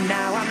 And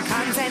now I'm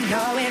content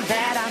knowing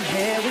that I'm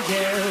here with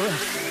you.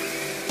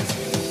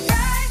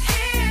 Right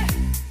here,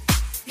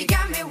 you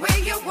got me where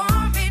you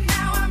want me.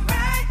 Now I'm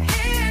right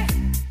here,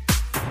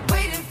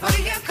 waiting for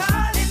your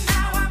calling.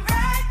 Now I'm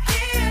right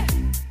here,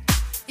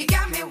 you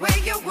got me where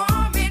you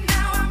want me.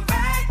 Now I'm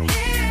right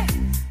here,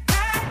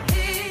 right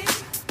here.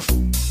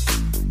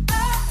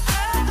 Oh,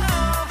 oh,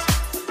 oh,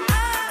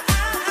 ah,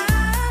 ah,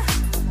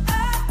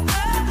 ah,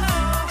 oh, oh,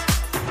 oh,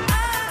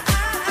 ah,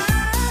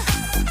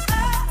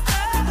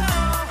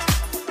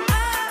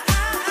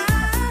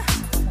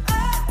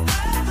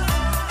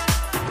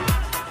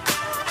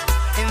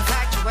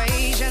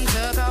 Infatuation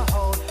took a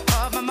hold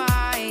of my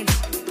mind.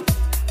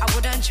 I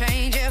wouldn't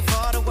change it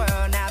for the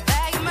world. Now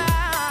that you're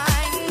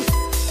mine,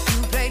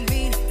 you played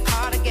me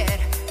hard to get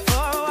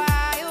for a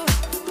while.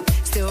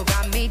 Still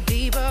got me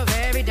deeper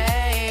every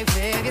day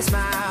with your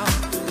smile.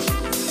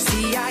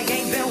 See, I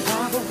ain't been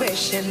one for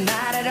wishing,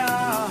 not at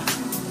all.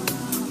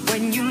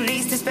 When you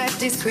least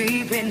expect it's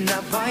creeping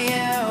up on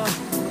you.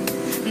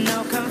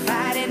 No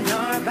confiding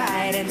nor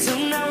abiding to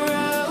no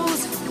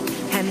rules.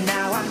 And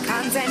now I'm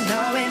content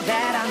knowing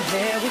that I'm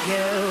here with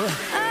you.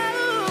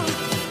 Oh,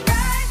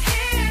 right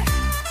here,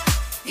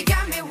 you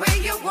got me where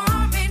you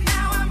want me.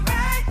 Now I'm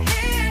right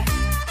here,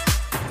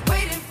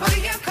 waiting for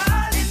your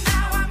calling.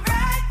 Now I'm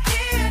right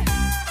here,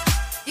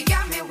 you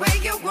got me where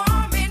you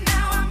want me.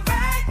 Now I'm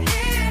right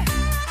here,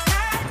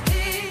 right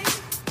here.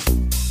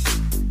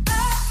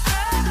 Oh,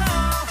 oh,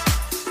 oh,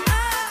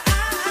 ah,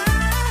 ah,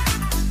 ah,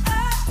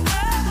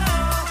 oh, oh,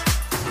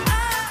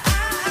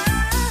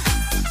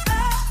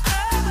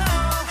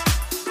 oh,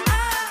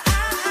 ah,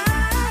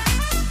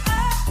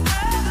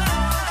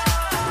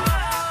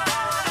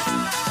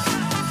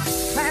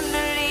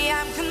 finally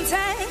I'm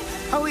content.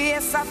 Oh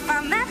yes, I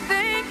found that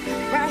thing.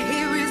 Right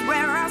here is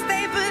where I'll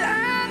stay, but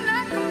I'm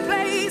not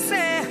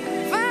complacent.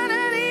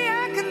 Finally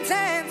I'm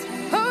content.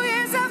 Oh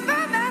yes, I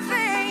found that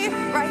thing.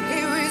 Right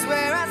here is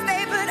where I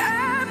stay, but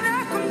I'm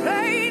not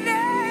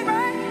complaining.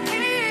 Right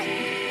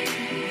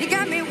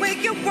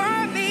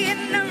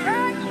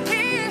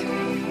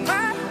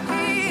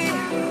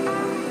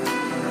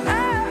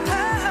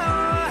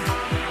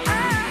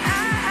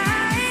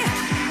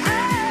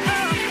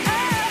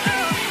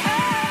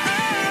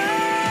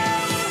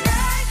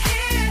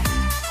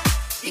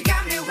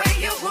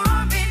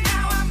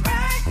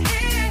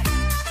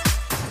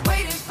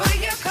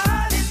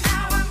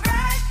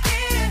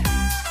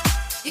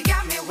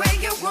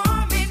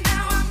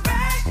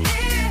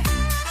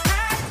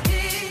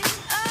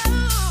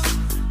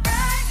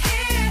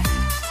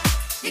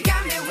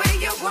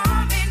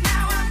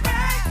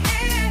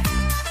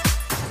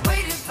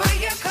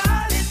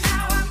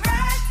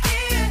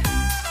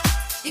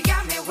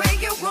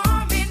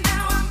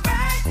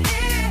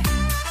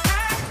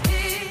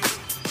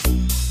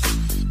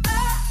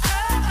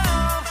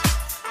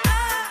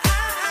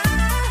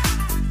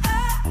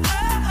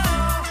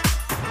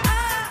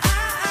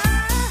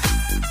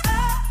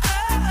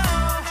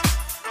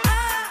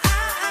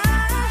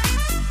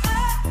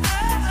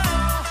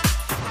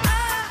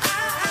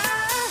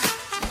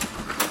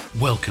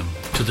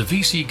to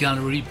the VC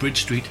Gallery,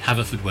 Bridge Street,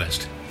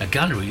 Haverfordwest, a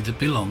gallery that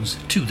belongs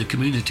to the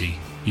community.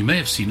 You may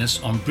have seen us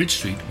on Bridge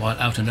Street while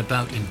out and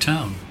about in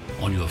town.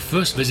 On your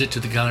first visit to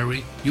the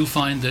gallery, you'll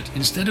find that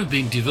instead of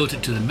being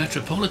devoted to the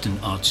metropolitan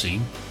art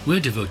scene, we're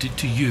devoted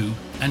to you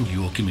and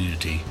your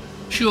community.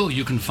 Sure,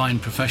 you can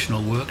find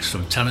professional works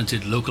from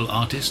talented local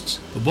artists,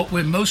 but what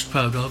we're most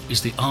proud of is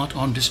the art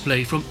on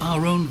display from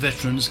our own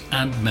veterans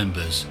and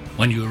members.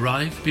 When you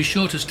arrive, be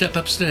sure to step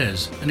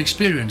upstairs and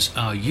experience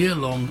our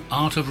year-long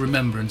Art of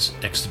Remembrance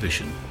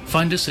exhibition.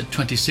 Find us at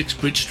 26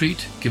 Bridge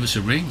Street, give us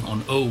a ring on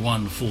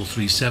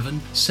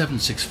 01437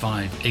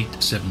 765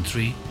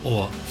 873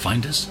 or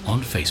find us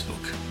on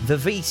Facebook. The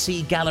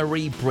VC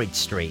Gallery, Bridge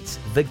Street,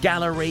 the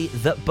gallery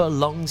that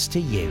belongs to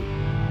you.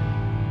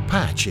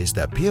 Patch is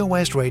the Pure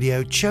West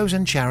Radio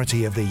chosen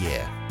charity of the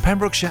year.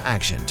 Pembrokeshire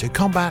Action to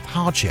Combat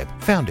Hardship,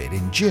 founded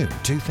in June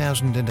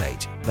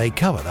 2008. They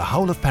cover the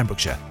whole of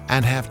Pembrokeshire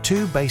and have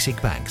 2 basic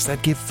banks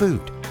that give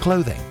food,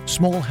 clothing,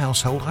 small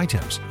household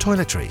items,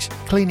 toiletries,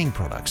 cleaning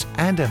products,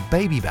 and a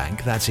baby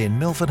bank that's in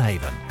Milford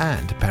Haven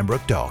and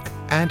Pembroke Dock,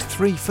 and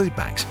 3 food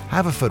banks,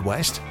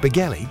 Haverfordwest,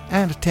 Begelly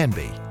and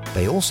Tenby.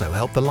 They also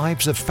help the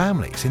lives of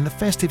families in the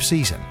festive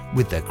season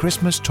with their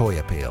Christmas toy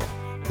appeal.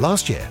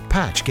 Last year,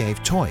 Patch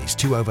gave toys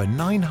to over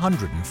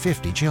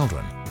 950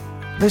 children.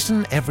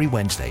 Listen every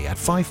Wednesday at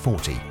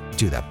 5:40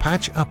 to the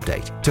Patch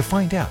Update to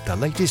find out the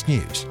latest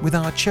news with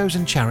our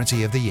chosen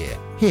charity of the year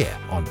here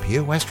on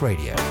Pure West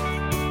Radio.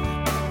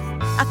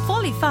 At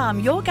Folly Farm,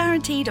 you're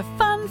guaranteed a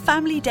fun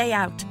family day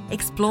out.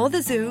 Explore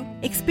the zoo,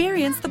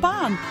 experience the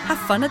barn, have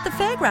fun at the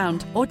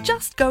fairground, or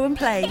just go and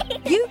play.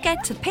 You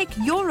get to pick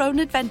your own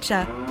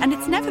adventure, and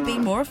it's never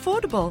been more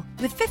affordable.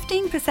 With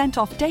 15%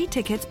 off day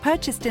tickets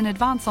purchased in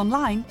advance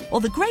online,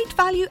 or the great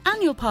value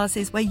annual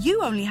passes where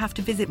you only have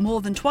to visit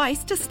more than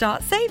twice to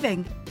start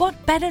saving.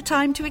 What better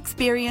time to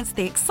experience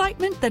the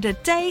excitement that a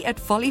day at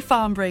Folly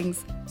Farm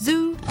brings?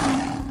 Zoo,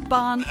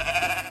 barn,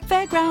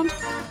 fairground,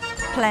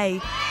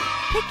 play.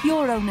 Pick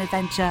your own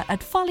adventure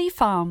at Folly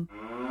Farm.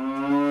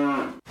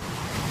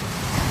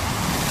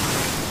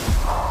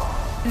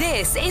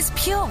 This is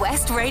Pure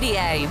West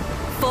Radio.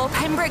 For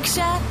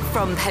Pembrokeshire,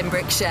 from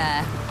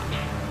Pembrokeshire.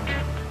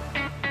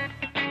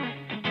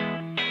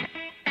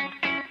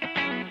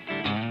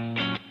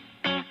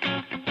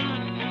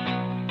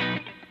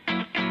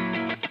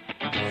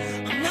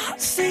 I'm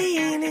not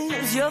saying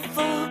it was your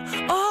fault,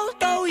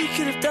 although you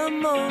could have done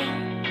more.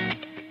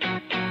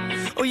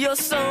 Oh, you're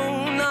so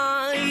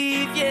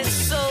naive, yes,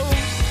 so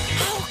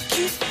how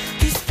could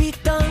this be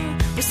done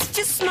with such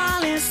a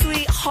smiling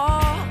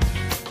sweetheart?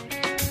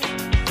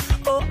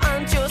 Oh,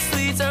 and your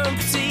sweet and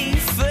pretty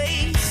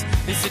face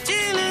is such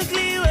an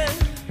ugly way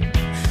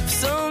for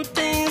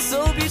something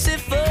so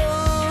beautiful.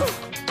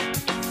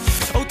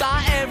 Oh,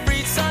 that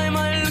every time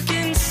I look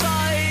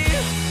inside,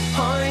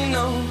 I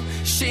know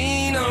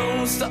she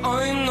knows that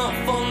I'm not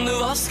fond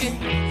of asking.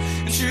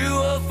 True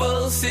or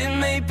false it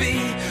may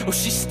be, or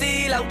she's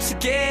still out to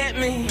get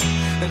me.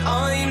 And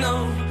I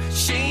know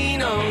she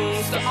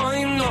knows that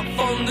I'm not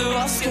fond of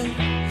asking.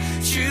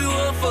 True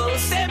or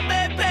false it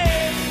may be,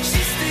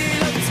 she's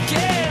still out to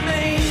get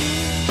me.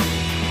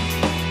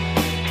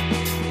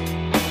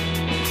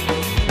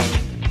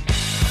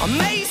 I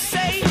may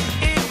say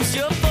it was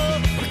your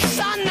fault, because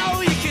I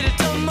know you could have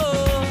done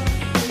more.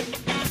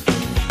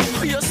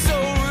 Oh, you're so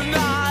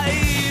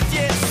naive,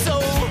 yeah, so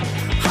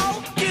how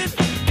could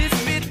this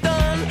be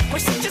done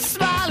with such a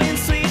smiling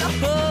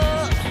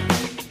sweetheart?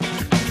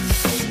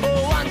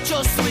 Oh, and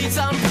your sweet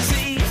and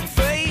pretty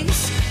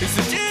face is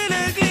such an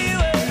ugly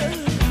way,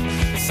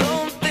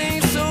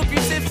 something so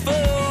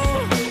beautiful,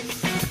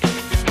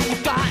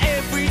 that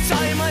every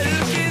time I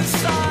look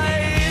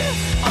inside,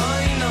 I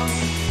know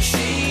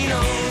she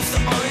knows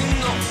that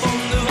I'm not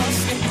fond of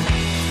asking.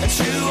 And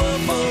true or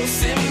false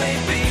it may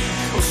be,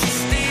 or she's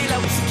still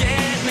out to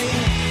get me.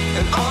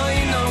 And I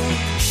know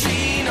she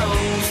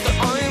knows that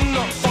I'm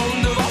not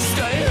fond of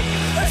asking.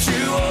 And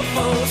true or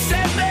false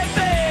it may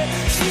be,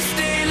 she's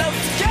still out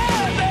to get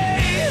me.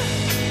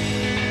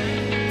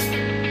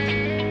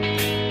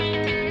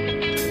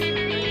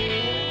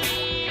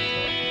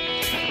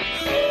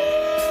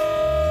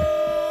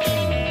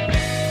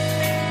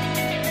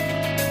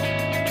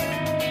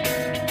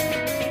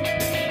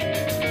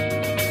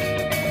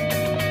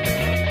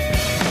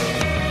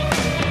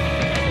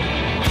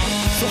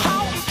 So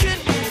how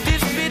could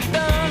this be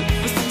done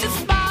with such a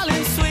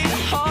smiling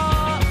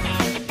sweetheart?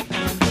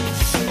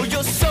 Oh,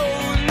 you're so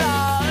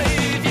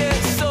naive, yeah,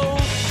 so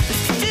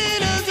it's such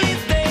an ugly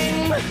thing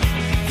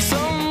for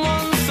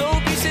someone so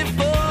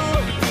beautiful.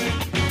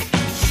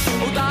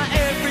 Oh, that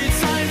every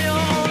time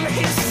you're on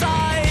his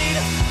side,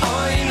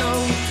 I know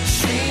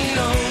she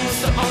knows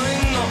that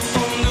I'm not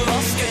fond of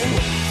asking.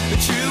 But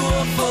true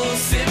or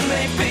false it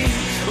may be,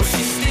 or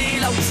she's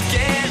still out to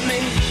get me.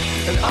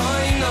 And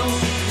I know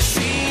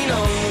she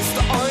knows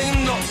that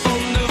I'm not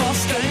fond of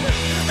asking.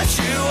 And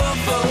true or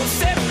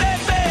false it may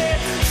be,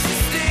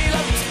 she's still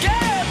out to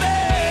get me.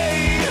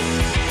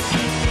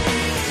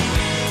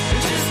 And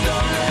just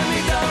don't let me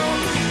down.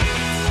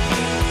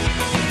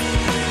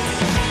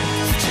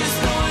 Just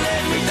don't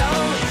let me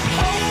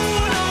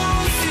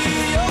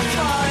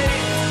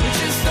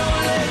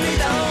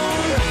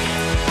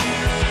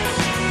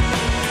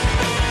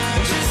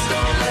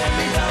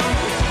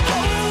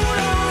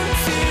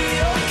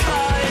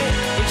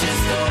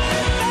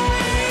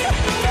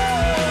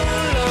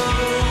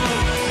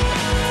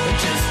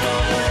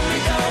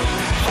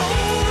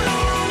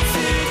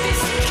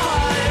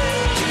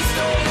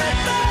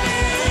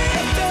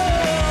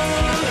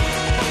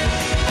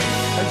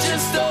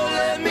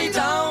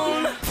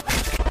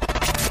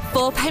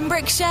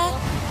Pembrokeshire?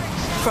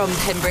 From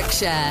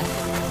Pembrokeshire.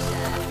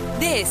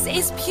 This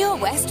is Pure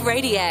West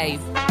Radio.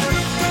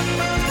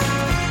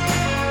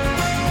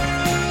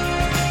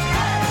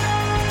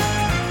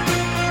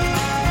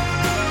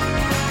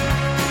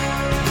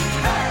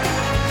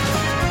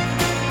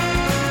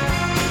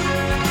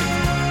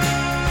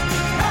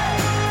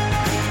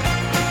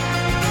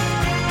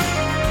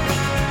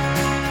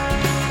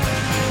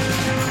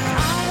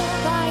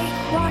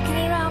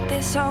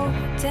 Old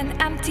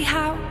and empty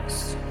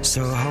house.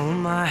 So hold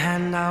my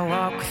hand, I'll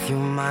walk with you,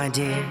 my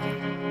dear.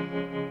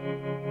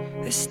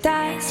 The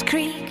stars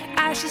creak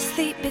as you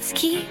sleep, it's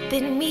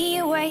keeping me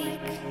awake.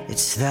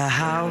 It's the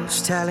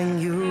house telling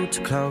you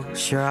to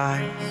close your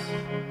eyes.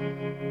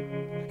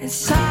 And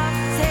some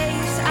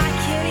days I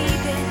can't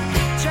even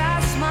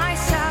trust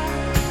myself.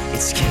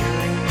 It's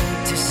killing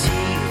me to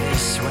see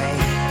this way.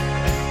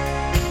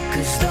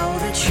 'Cause though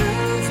the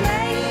truth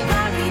may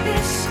vary,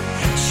 this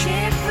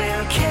ship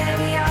will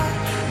carry on.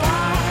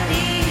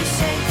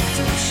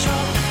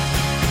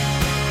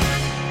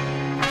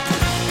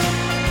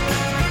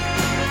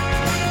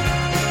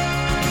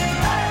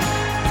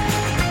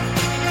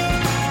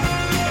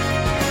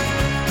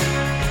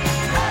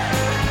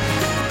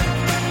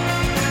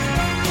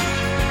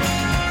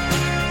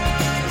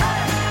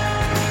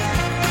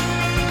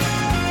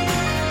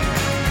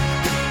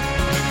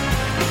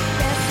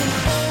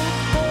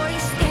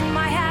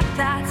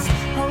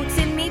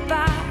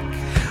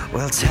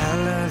 Well, tell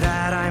her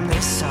that I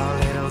miss our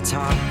little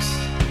talks.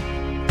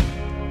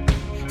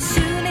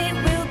 Soon it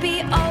will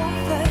be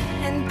over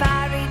and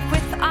buried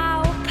with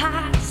our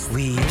past.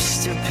 We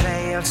used to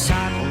play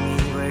outside when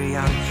we were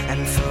young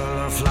and full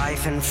of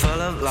life and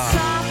full of love.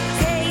 Some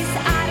days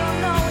I don't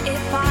know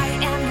if I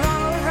am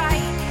wrong or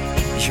right.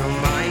 Your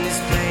mind is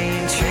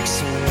playing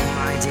tricks on you,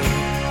 my dear.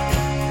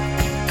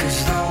 'Cause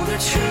though the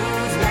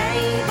truth may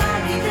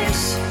vary,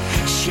 this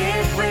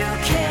ship will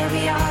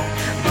carry our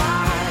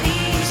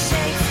bodies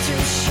safe to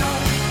shore.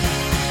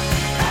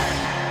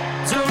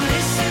 Don't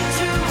listen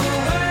to a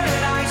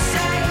word I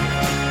say.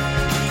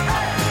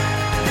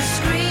 The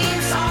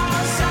screams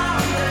all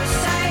sound the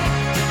same.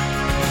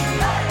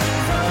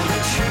 Though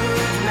the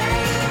truth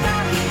may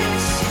vary,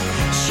 this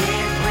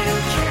ship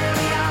will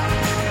carry our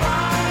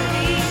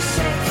bodies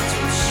safe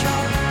to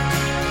shore.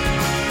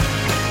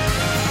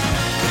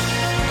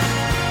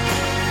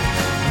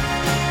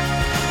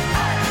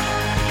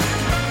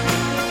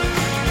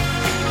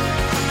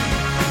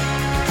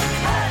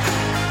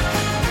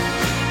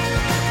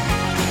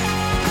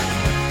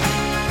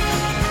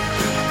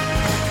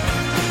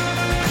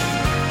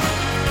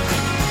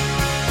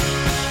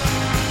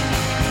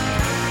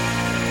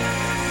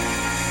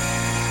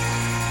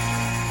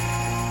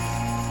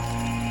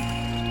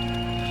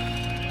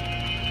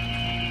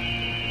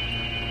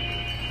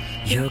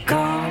 You're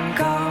gone,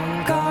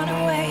 gone, gone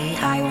away.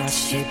 I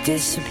watched you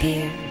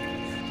disappear.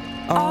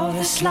 All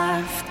that's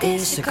left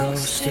is a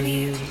ghost of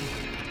you.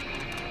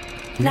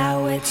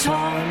 Now we're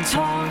torn,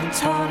 torn,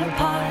 torn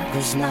apart.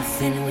 There's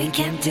nothing we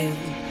can do.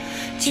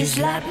 Just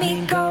let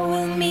me go,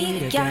 we'll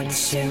meet again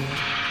soon.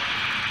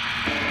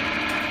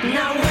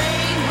 Now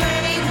wait,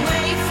 wait,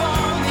 wait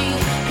for me.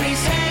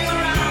 Please hang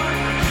around.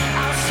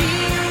 I'll see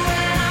you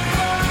when I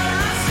fall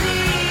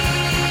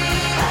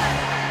asleep.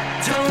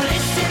 Don't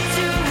listen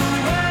to a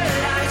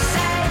word I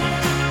say.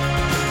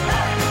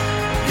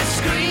 The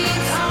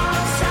screams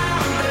all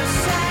sound the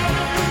same.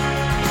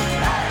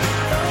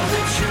 Though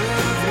the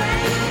truth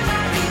may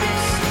vary,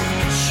 this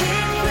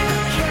ship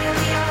will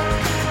carry our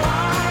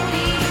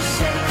bodies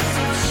safe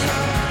to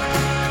shore.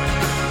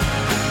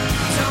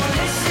 Don't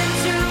listen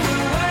to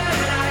a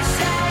word I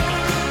say.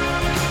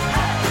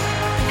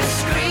 The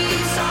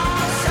screams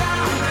all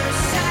sound the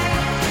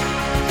same.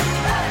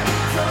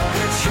 Though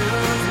the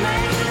truth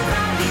may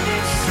vary,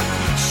 this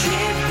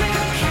ship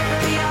will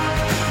carry our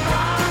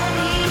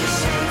bodies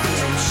safe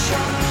to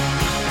shore.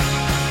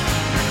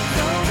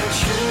 Though the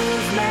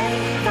truth may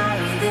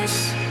vary, this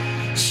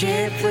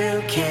ship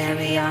will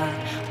carry our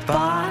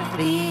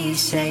bodies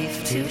safe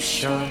to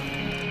shore.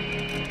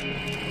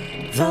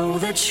 Though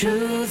the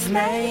truth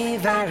may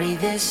vary,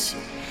 this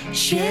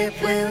ship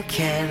will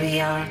carry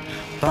our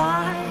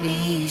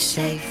bodies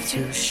safe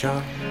to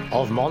shore.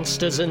 Of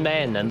Monsters and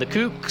Men and the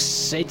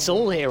Kooks, it's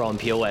all here on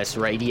Pure West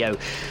Radio.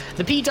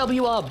 The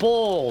PWR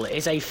Ball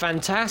is a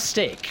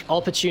fantastic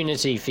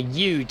opportunity for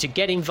you to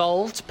get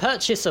involved,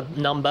 purchase a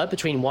number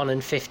between 1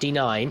 and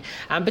 59,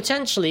 and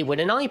potentially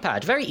win an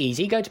iPad. Very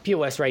easy. Go to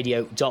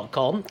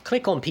purewestradio.com,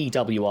 click on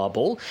PWR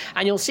Ball,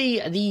 and you'll see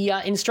the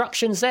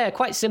instructions there.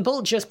 Quite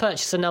simple. Just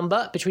purchase a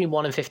number between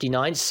 1 and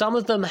 59. Some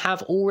of them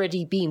have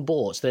already been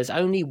bought. There's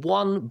only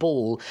one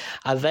ball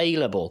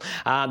available available.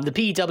 The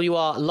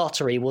PWR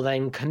lottery will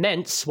then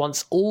commence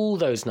once all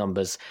those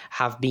numbers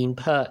have been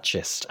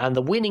purchased, and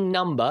the winning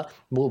number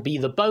will be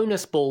the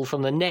bonus ball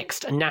from the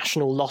next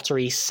National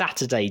Lottery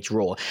Saturday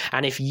draw.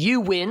 And if you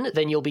win,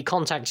 then you'll be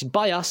contacted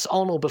by us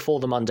on or before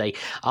the Monday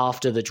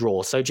after the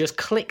draw. So just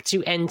click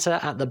to enter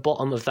at the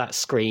bottom of that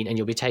screen and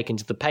you'll be taken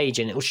to the page,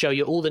 and it will show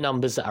you all the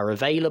numbers that are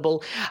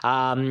available.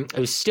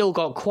 We've still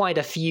got quite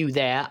a few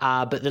there,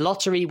 but the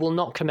lottery will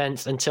not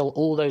commence until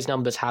all those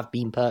numbers have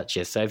been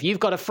purchased. So if you've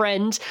got a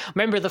friend,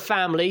 member of the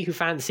family, who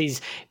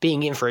fancies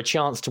being in for a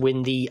chance to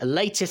win the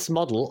latest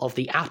model of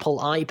the Apple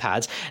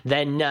iPad,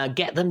 then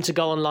get them to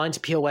go online to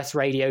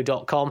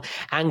purewestradio.com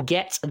and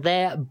get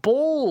their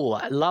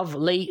ball.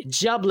 Lovely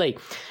jubbly.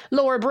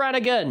 Laura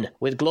Branigan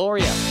with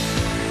Gloria.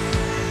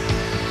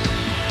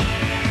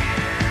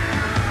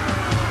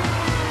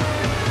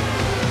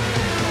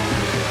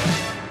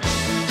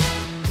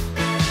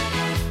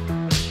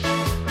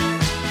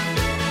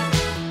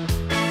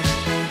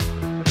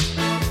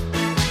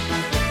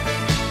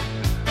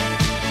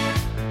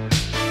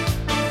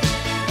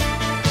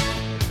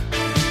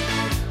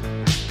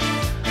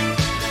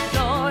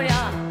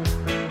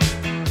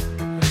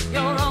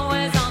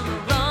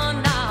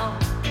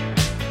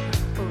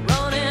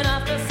 Running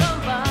after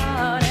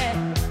somebody.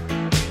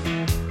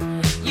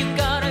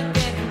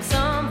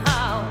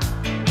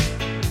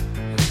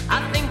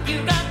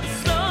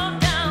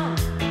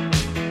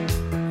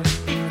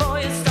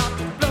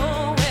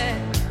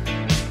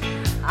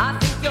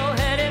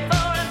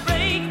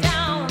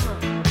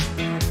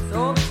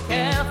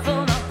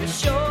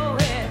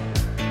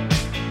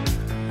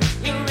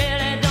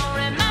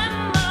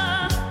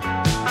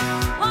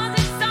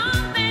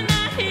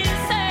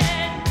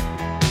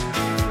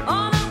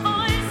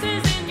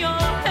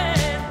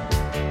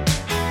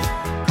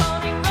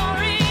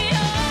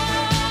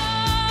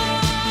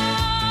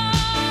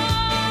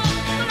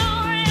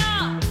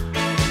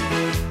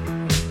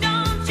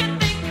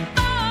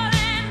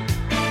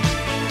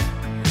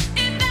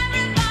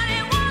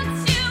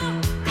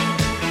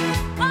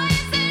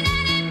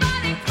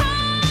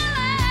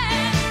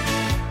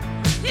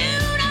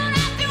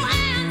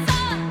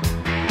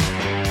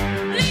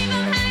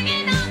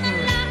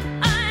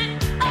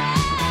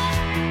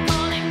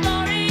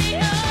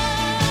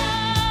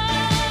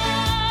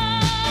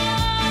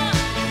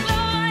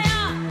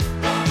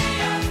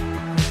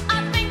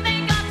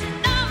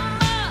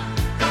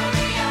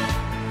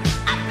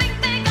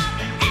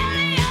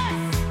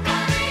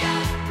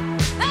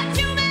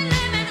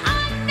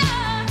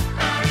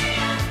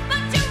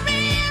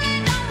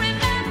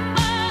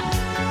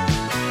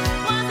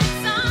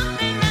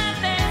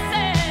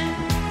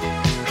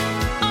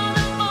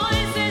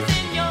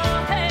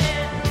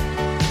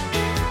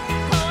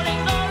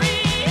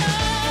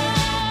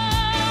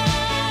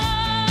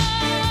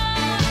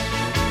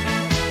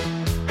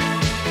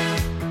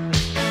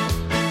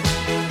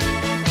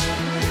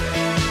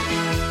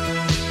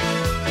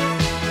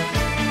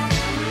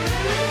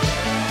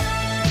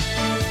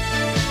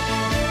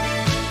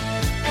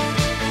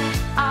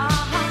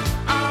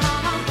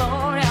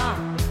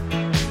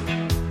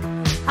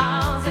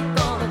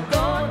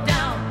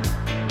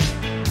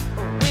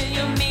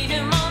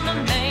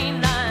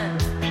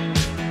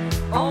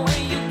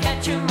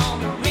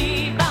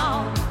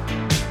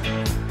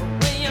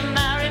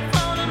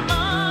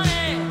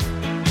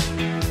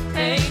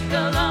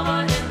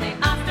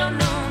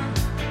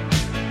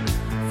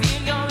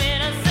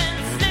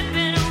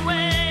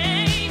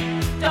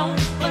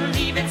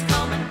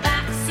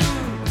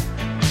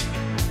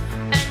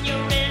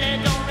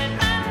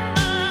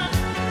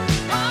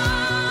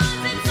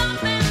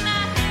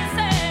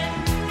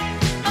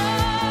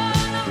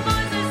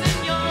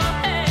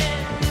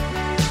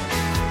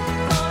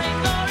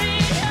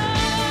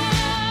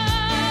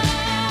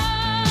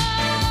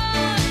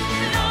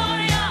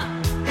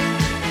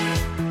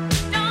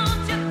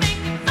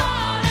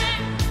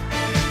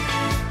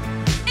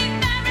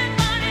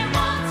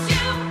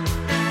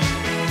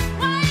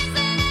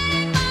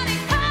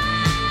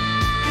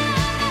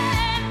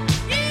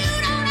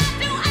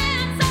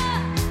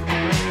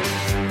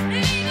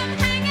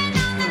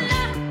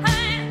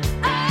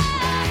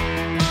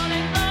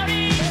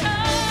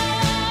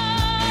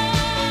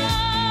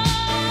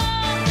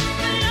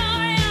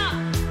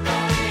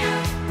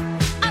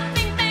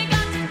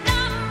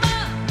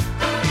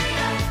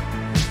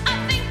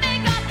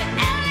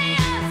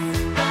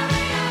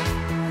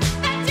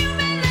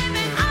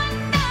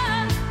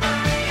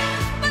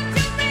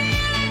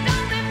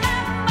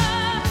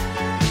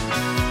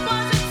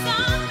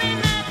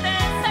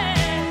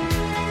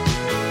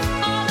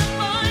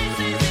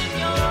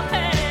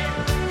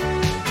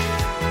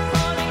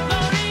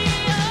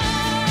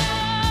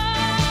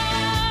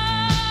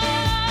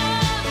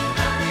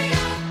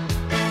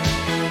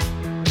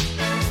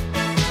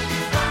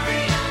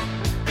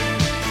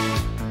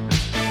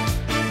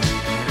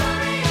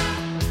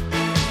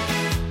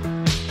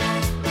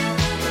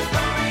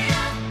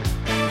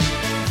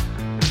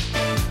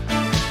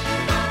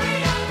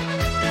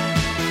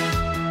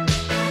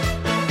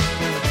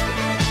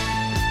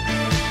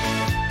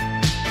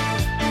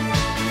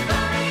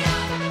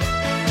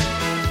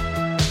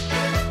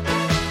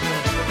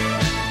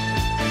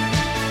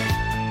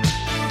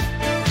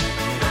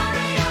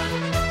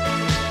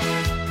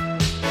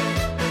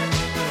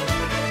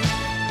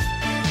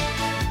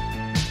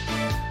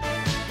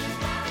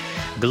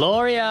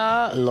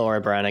 Gloria, Laura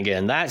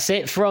Branigan. That's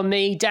it from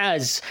me,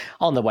 Daz,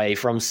 on the way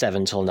from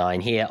 7 till 9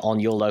 here on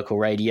your local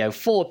radio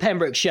for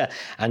Pembrokeshire.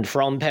 And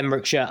from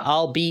Pembrokeshire,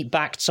 I'll be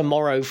back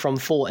tomorrow from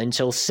 4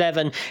 until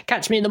 7.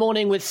 Catch me in the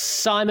morning with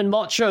Simon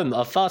Mottram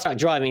of Fast Track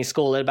Driving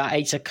School at about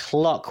 8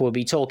 o'clock. We'll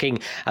be talking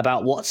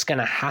about what's going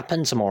to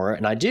happen tomorrow.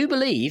 And I do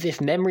believe,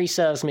 if memory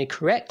serves me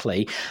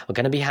correctly, we're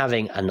going to be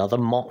having another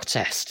mock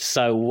test.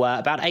 So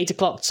about 8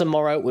 o'clock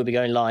tomorrow, we'll be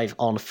going live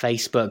on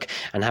Facebook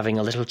and having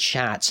a little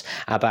chat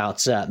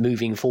about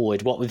moving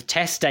forward. What with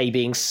test day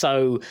being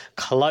so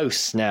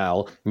close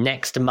now,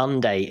 next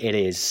Monday it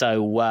is.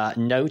 So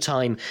no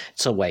time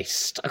to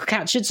waste. I'll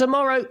catch you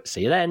tomorrow.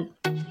 See you then.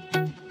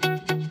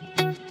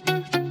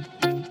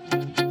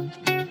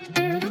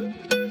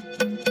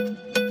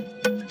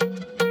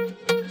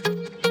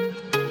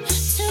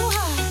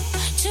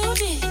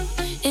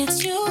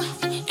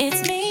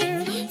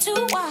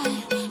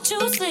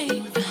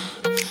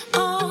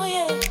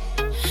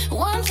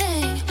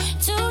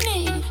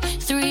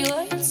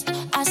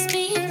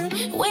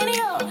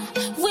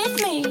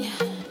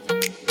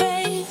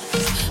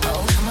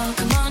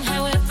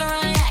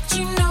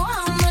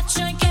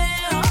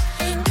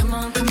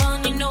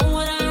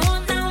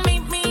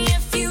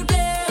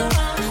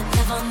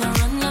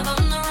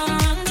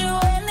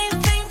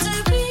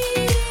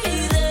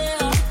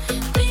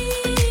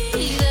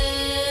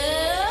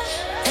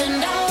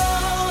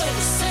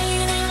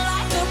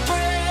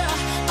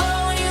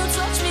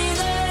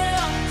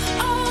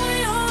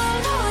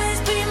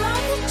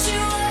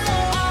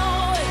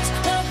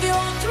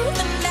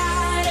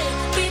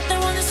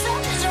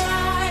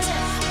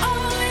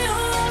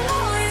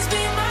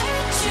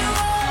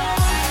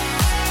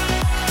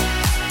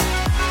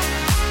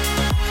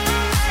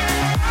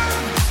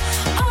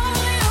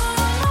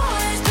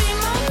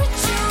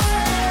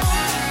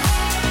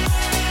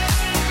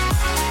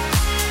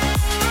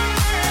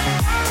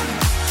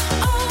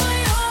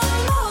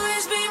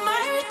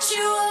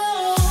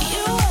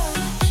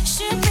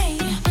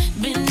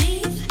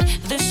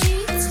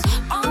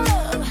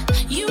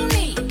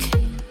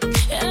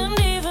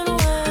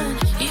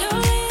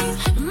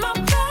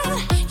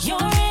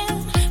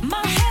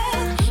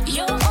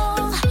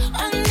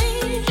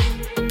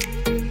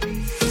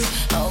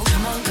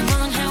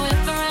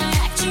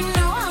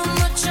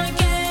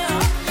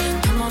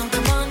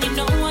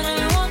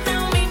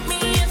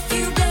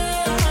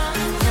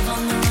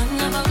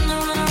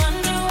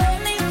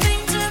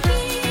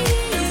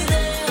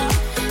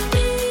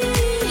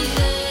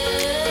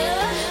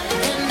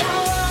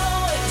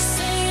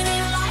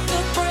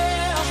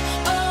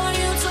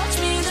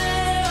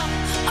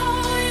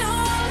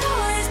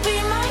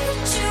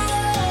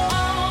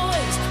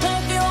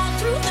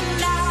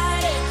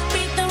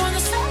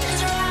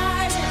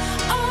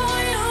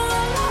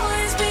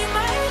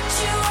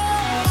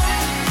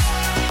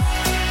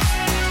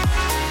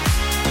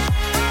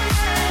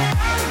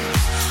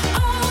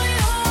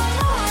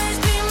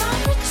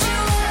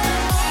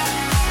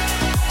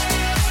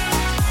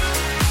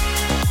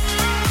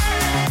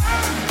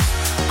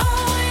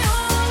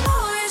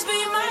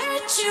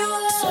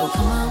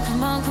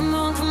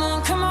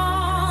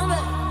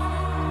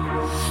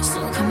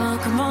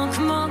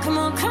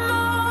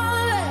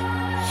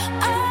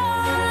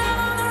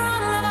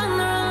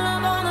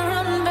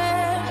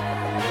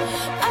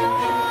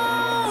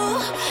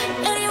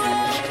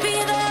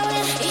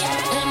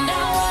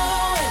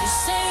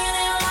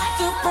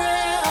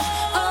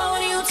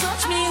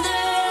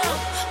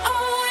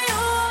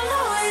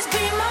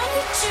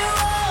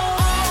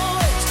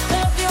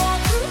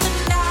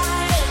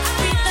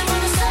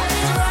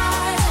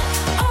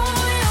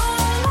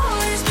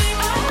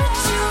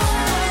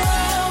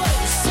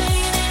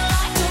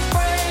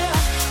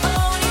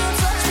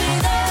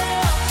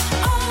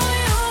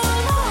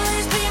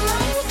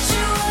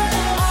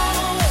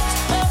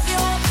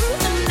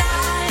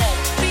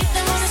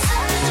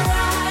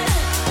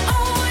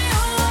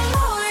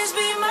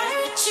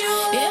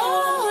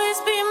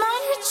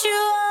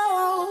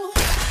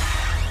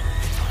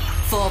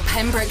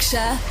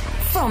 Pembrokeshire,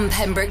 from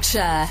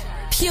Pembrokeshire,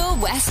 Pure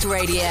West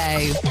Radio.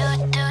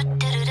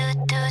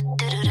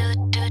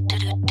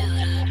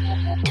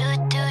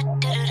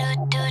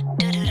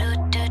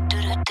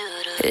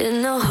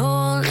 In a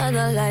whole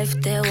other life,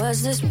 there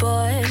was this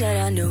boy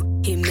that I knew.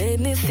 He made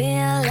me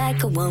feel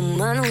like a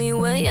woman. We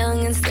were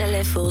young and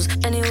silly fools.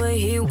 Anyway,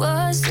 he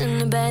was in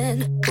the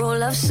band,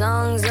 full of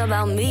songs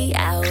about me.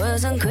 I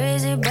wasn't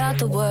crazy about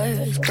the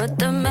words, but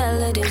the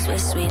melodies were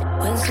sweet.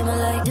 When someone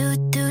like do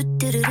do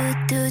do do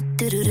do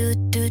do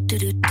do do do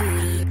do do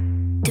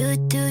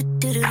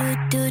do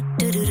do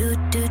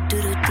do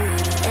do do.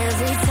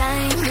 Every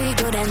time we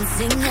go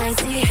dancing, I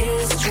see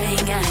his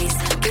straying eyes.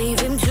 Gave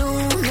him too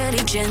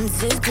many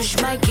chances, push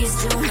my keys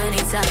too many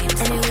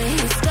times. Anyway,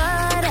 he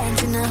started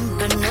acting up,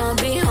 but I'll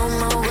be on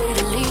my way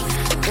to leave.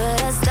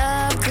 But I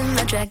stopped in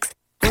my tracks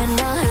when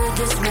I heard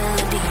this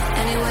melody.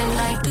 And it went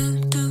like do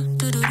do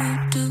do do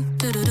do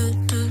do do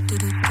do do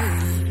do do.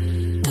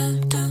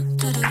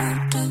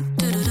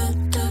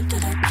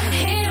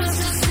 He used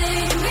to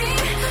sing me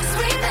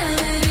sweet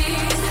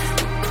melodies.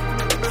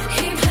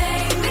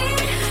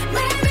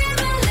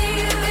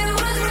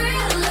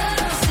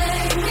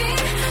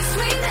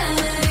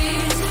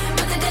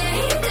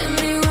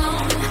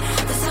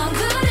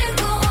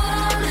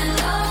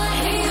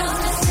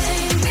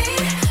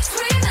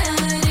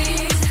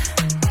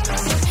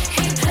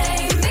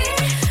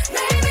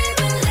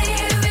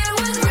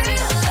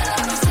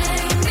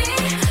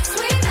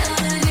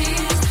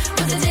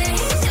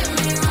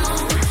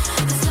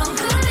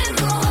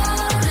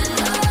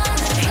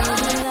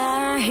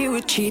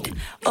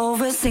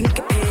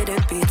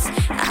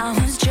 streets. I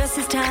was just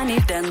as tiny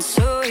then,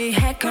 so he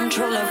had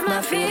control of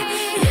my feet.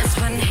 Yes,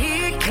 when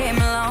he came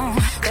along,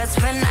 that's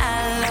when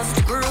I lost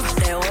the groove.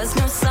 There was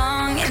no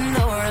song in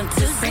the world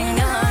to sing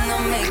along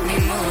or make me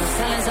move.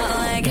 Silence all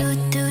like do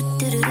do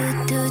do do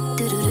do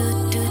do do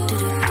do do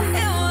do.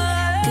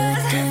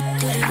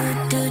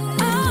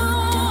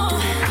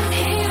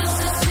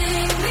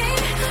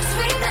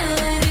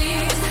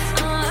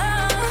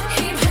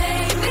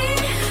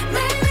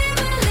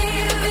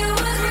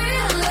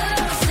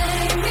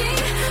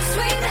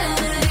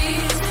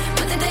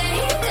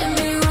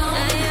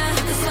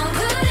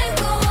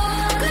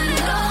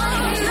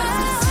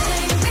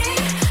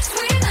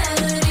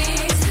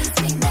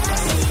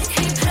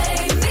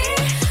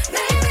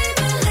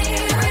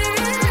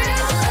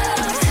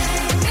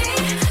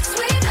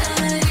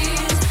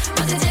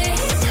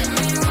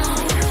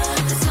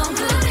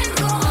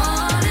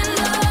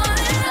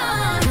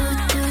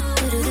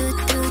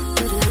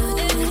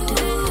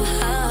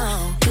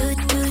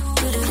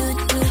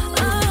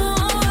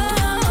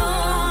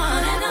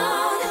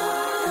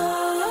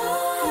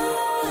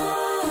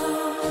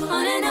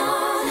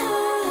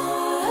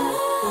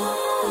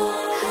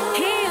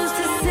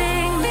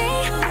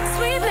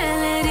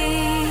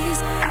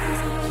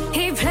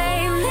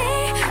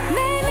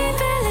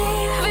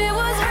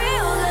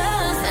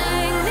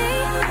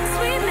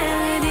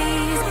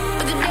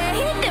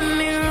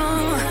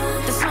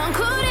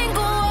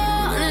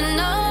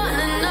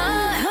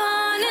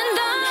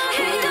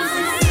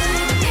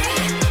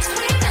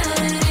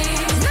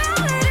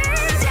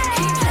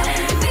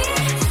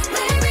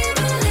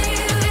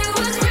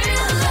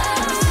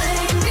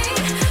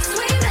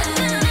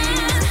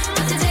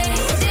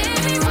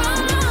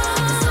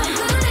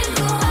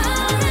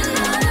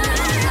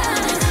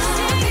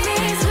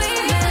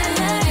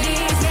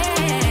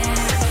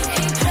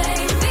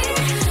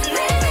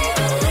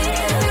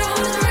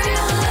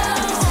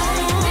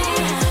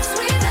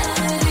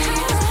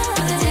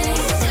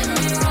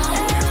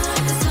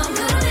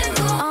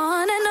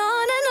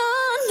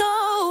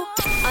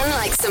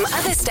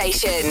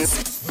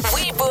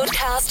 We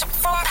broadcast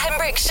from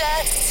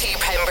Pembrokeshire to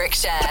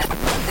Pembrokeshire.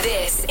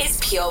 This is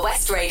Pure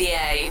West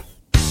Radio.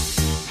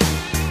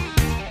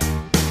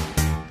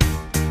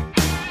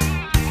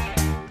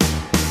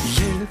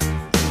 You're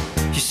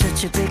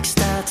such a big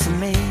star to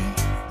me.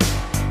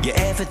 You're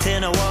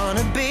everything I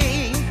wanna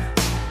be,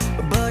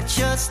 but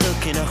you're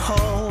stuck in a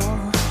hole,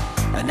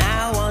 and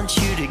I want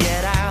you to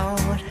get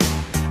out.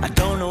 I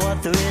don't know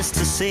what there is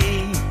to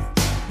see,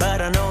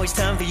 but I know it's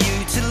time for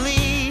you to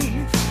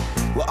leave.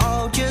 We're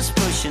all just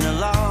pushing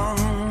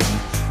along,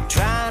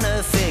 trying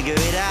to figure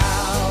it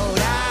out,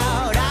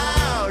 out,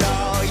 out.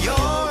 All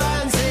your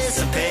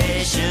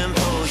anticipation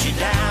pulls you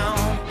down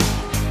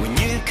when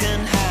you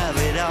can have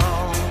it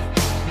all.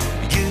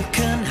 You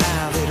can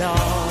have it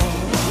all.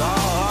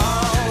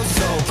 Oh,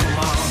 so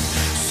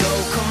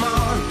come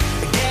on,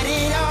 get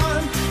it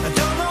on. I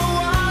don't know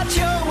what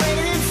you're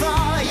waiting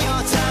for.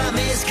 Your time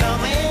is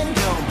coming,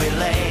 don't be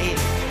late.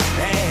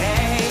 Hey,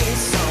 hey,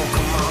 so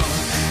come on,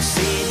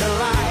 see the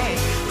light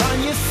on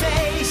your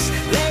face,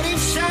 let it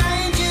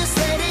shine, just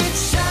let it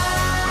shine.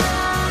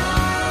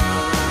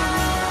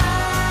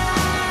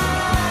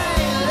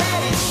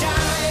 Let it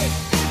shine.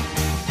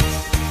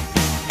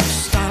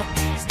 Stop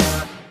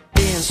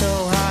being so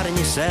hard on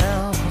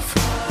yourself.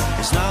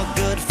 It's not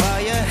good for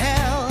your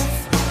health.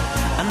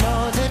 I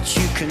know that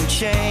you can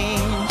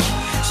change,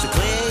 so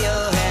clear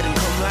your head and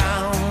come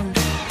round.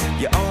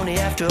 You only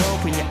have to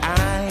open your eyes.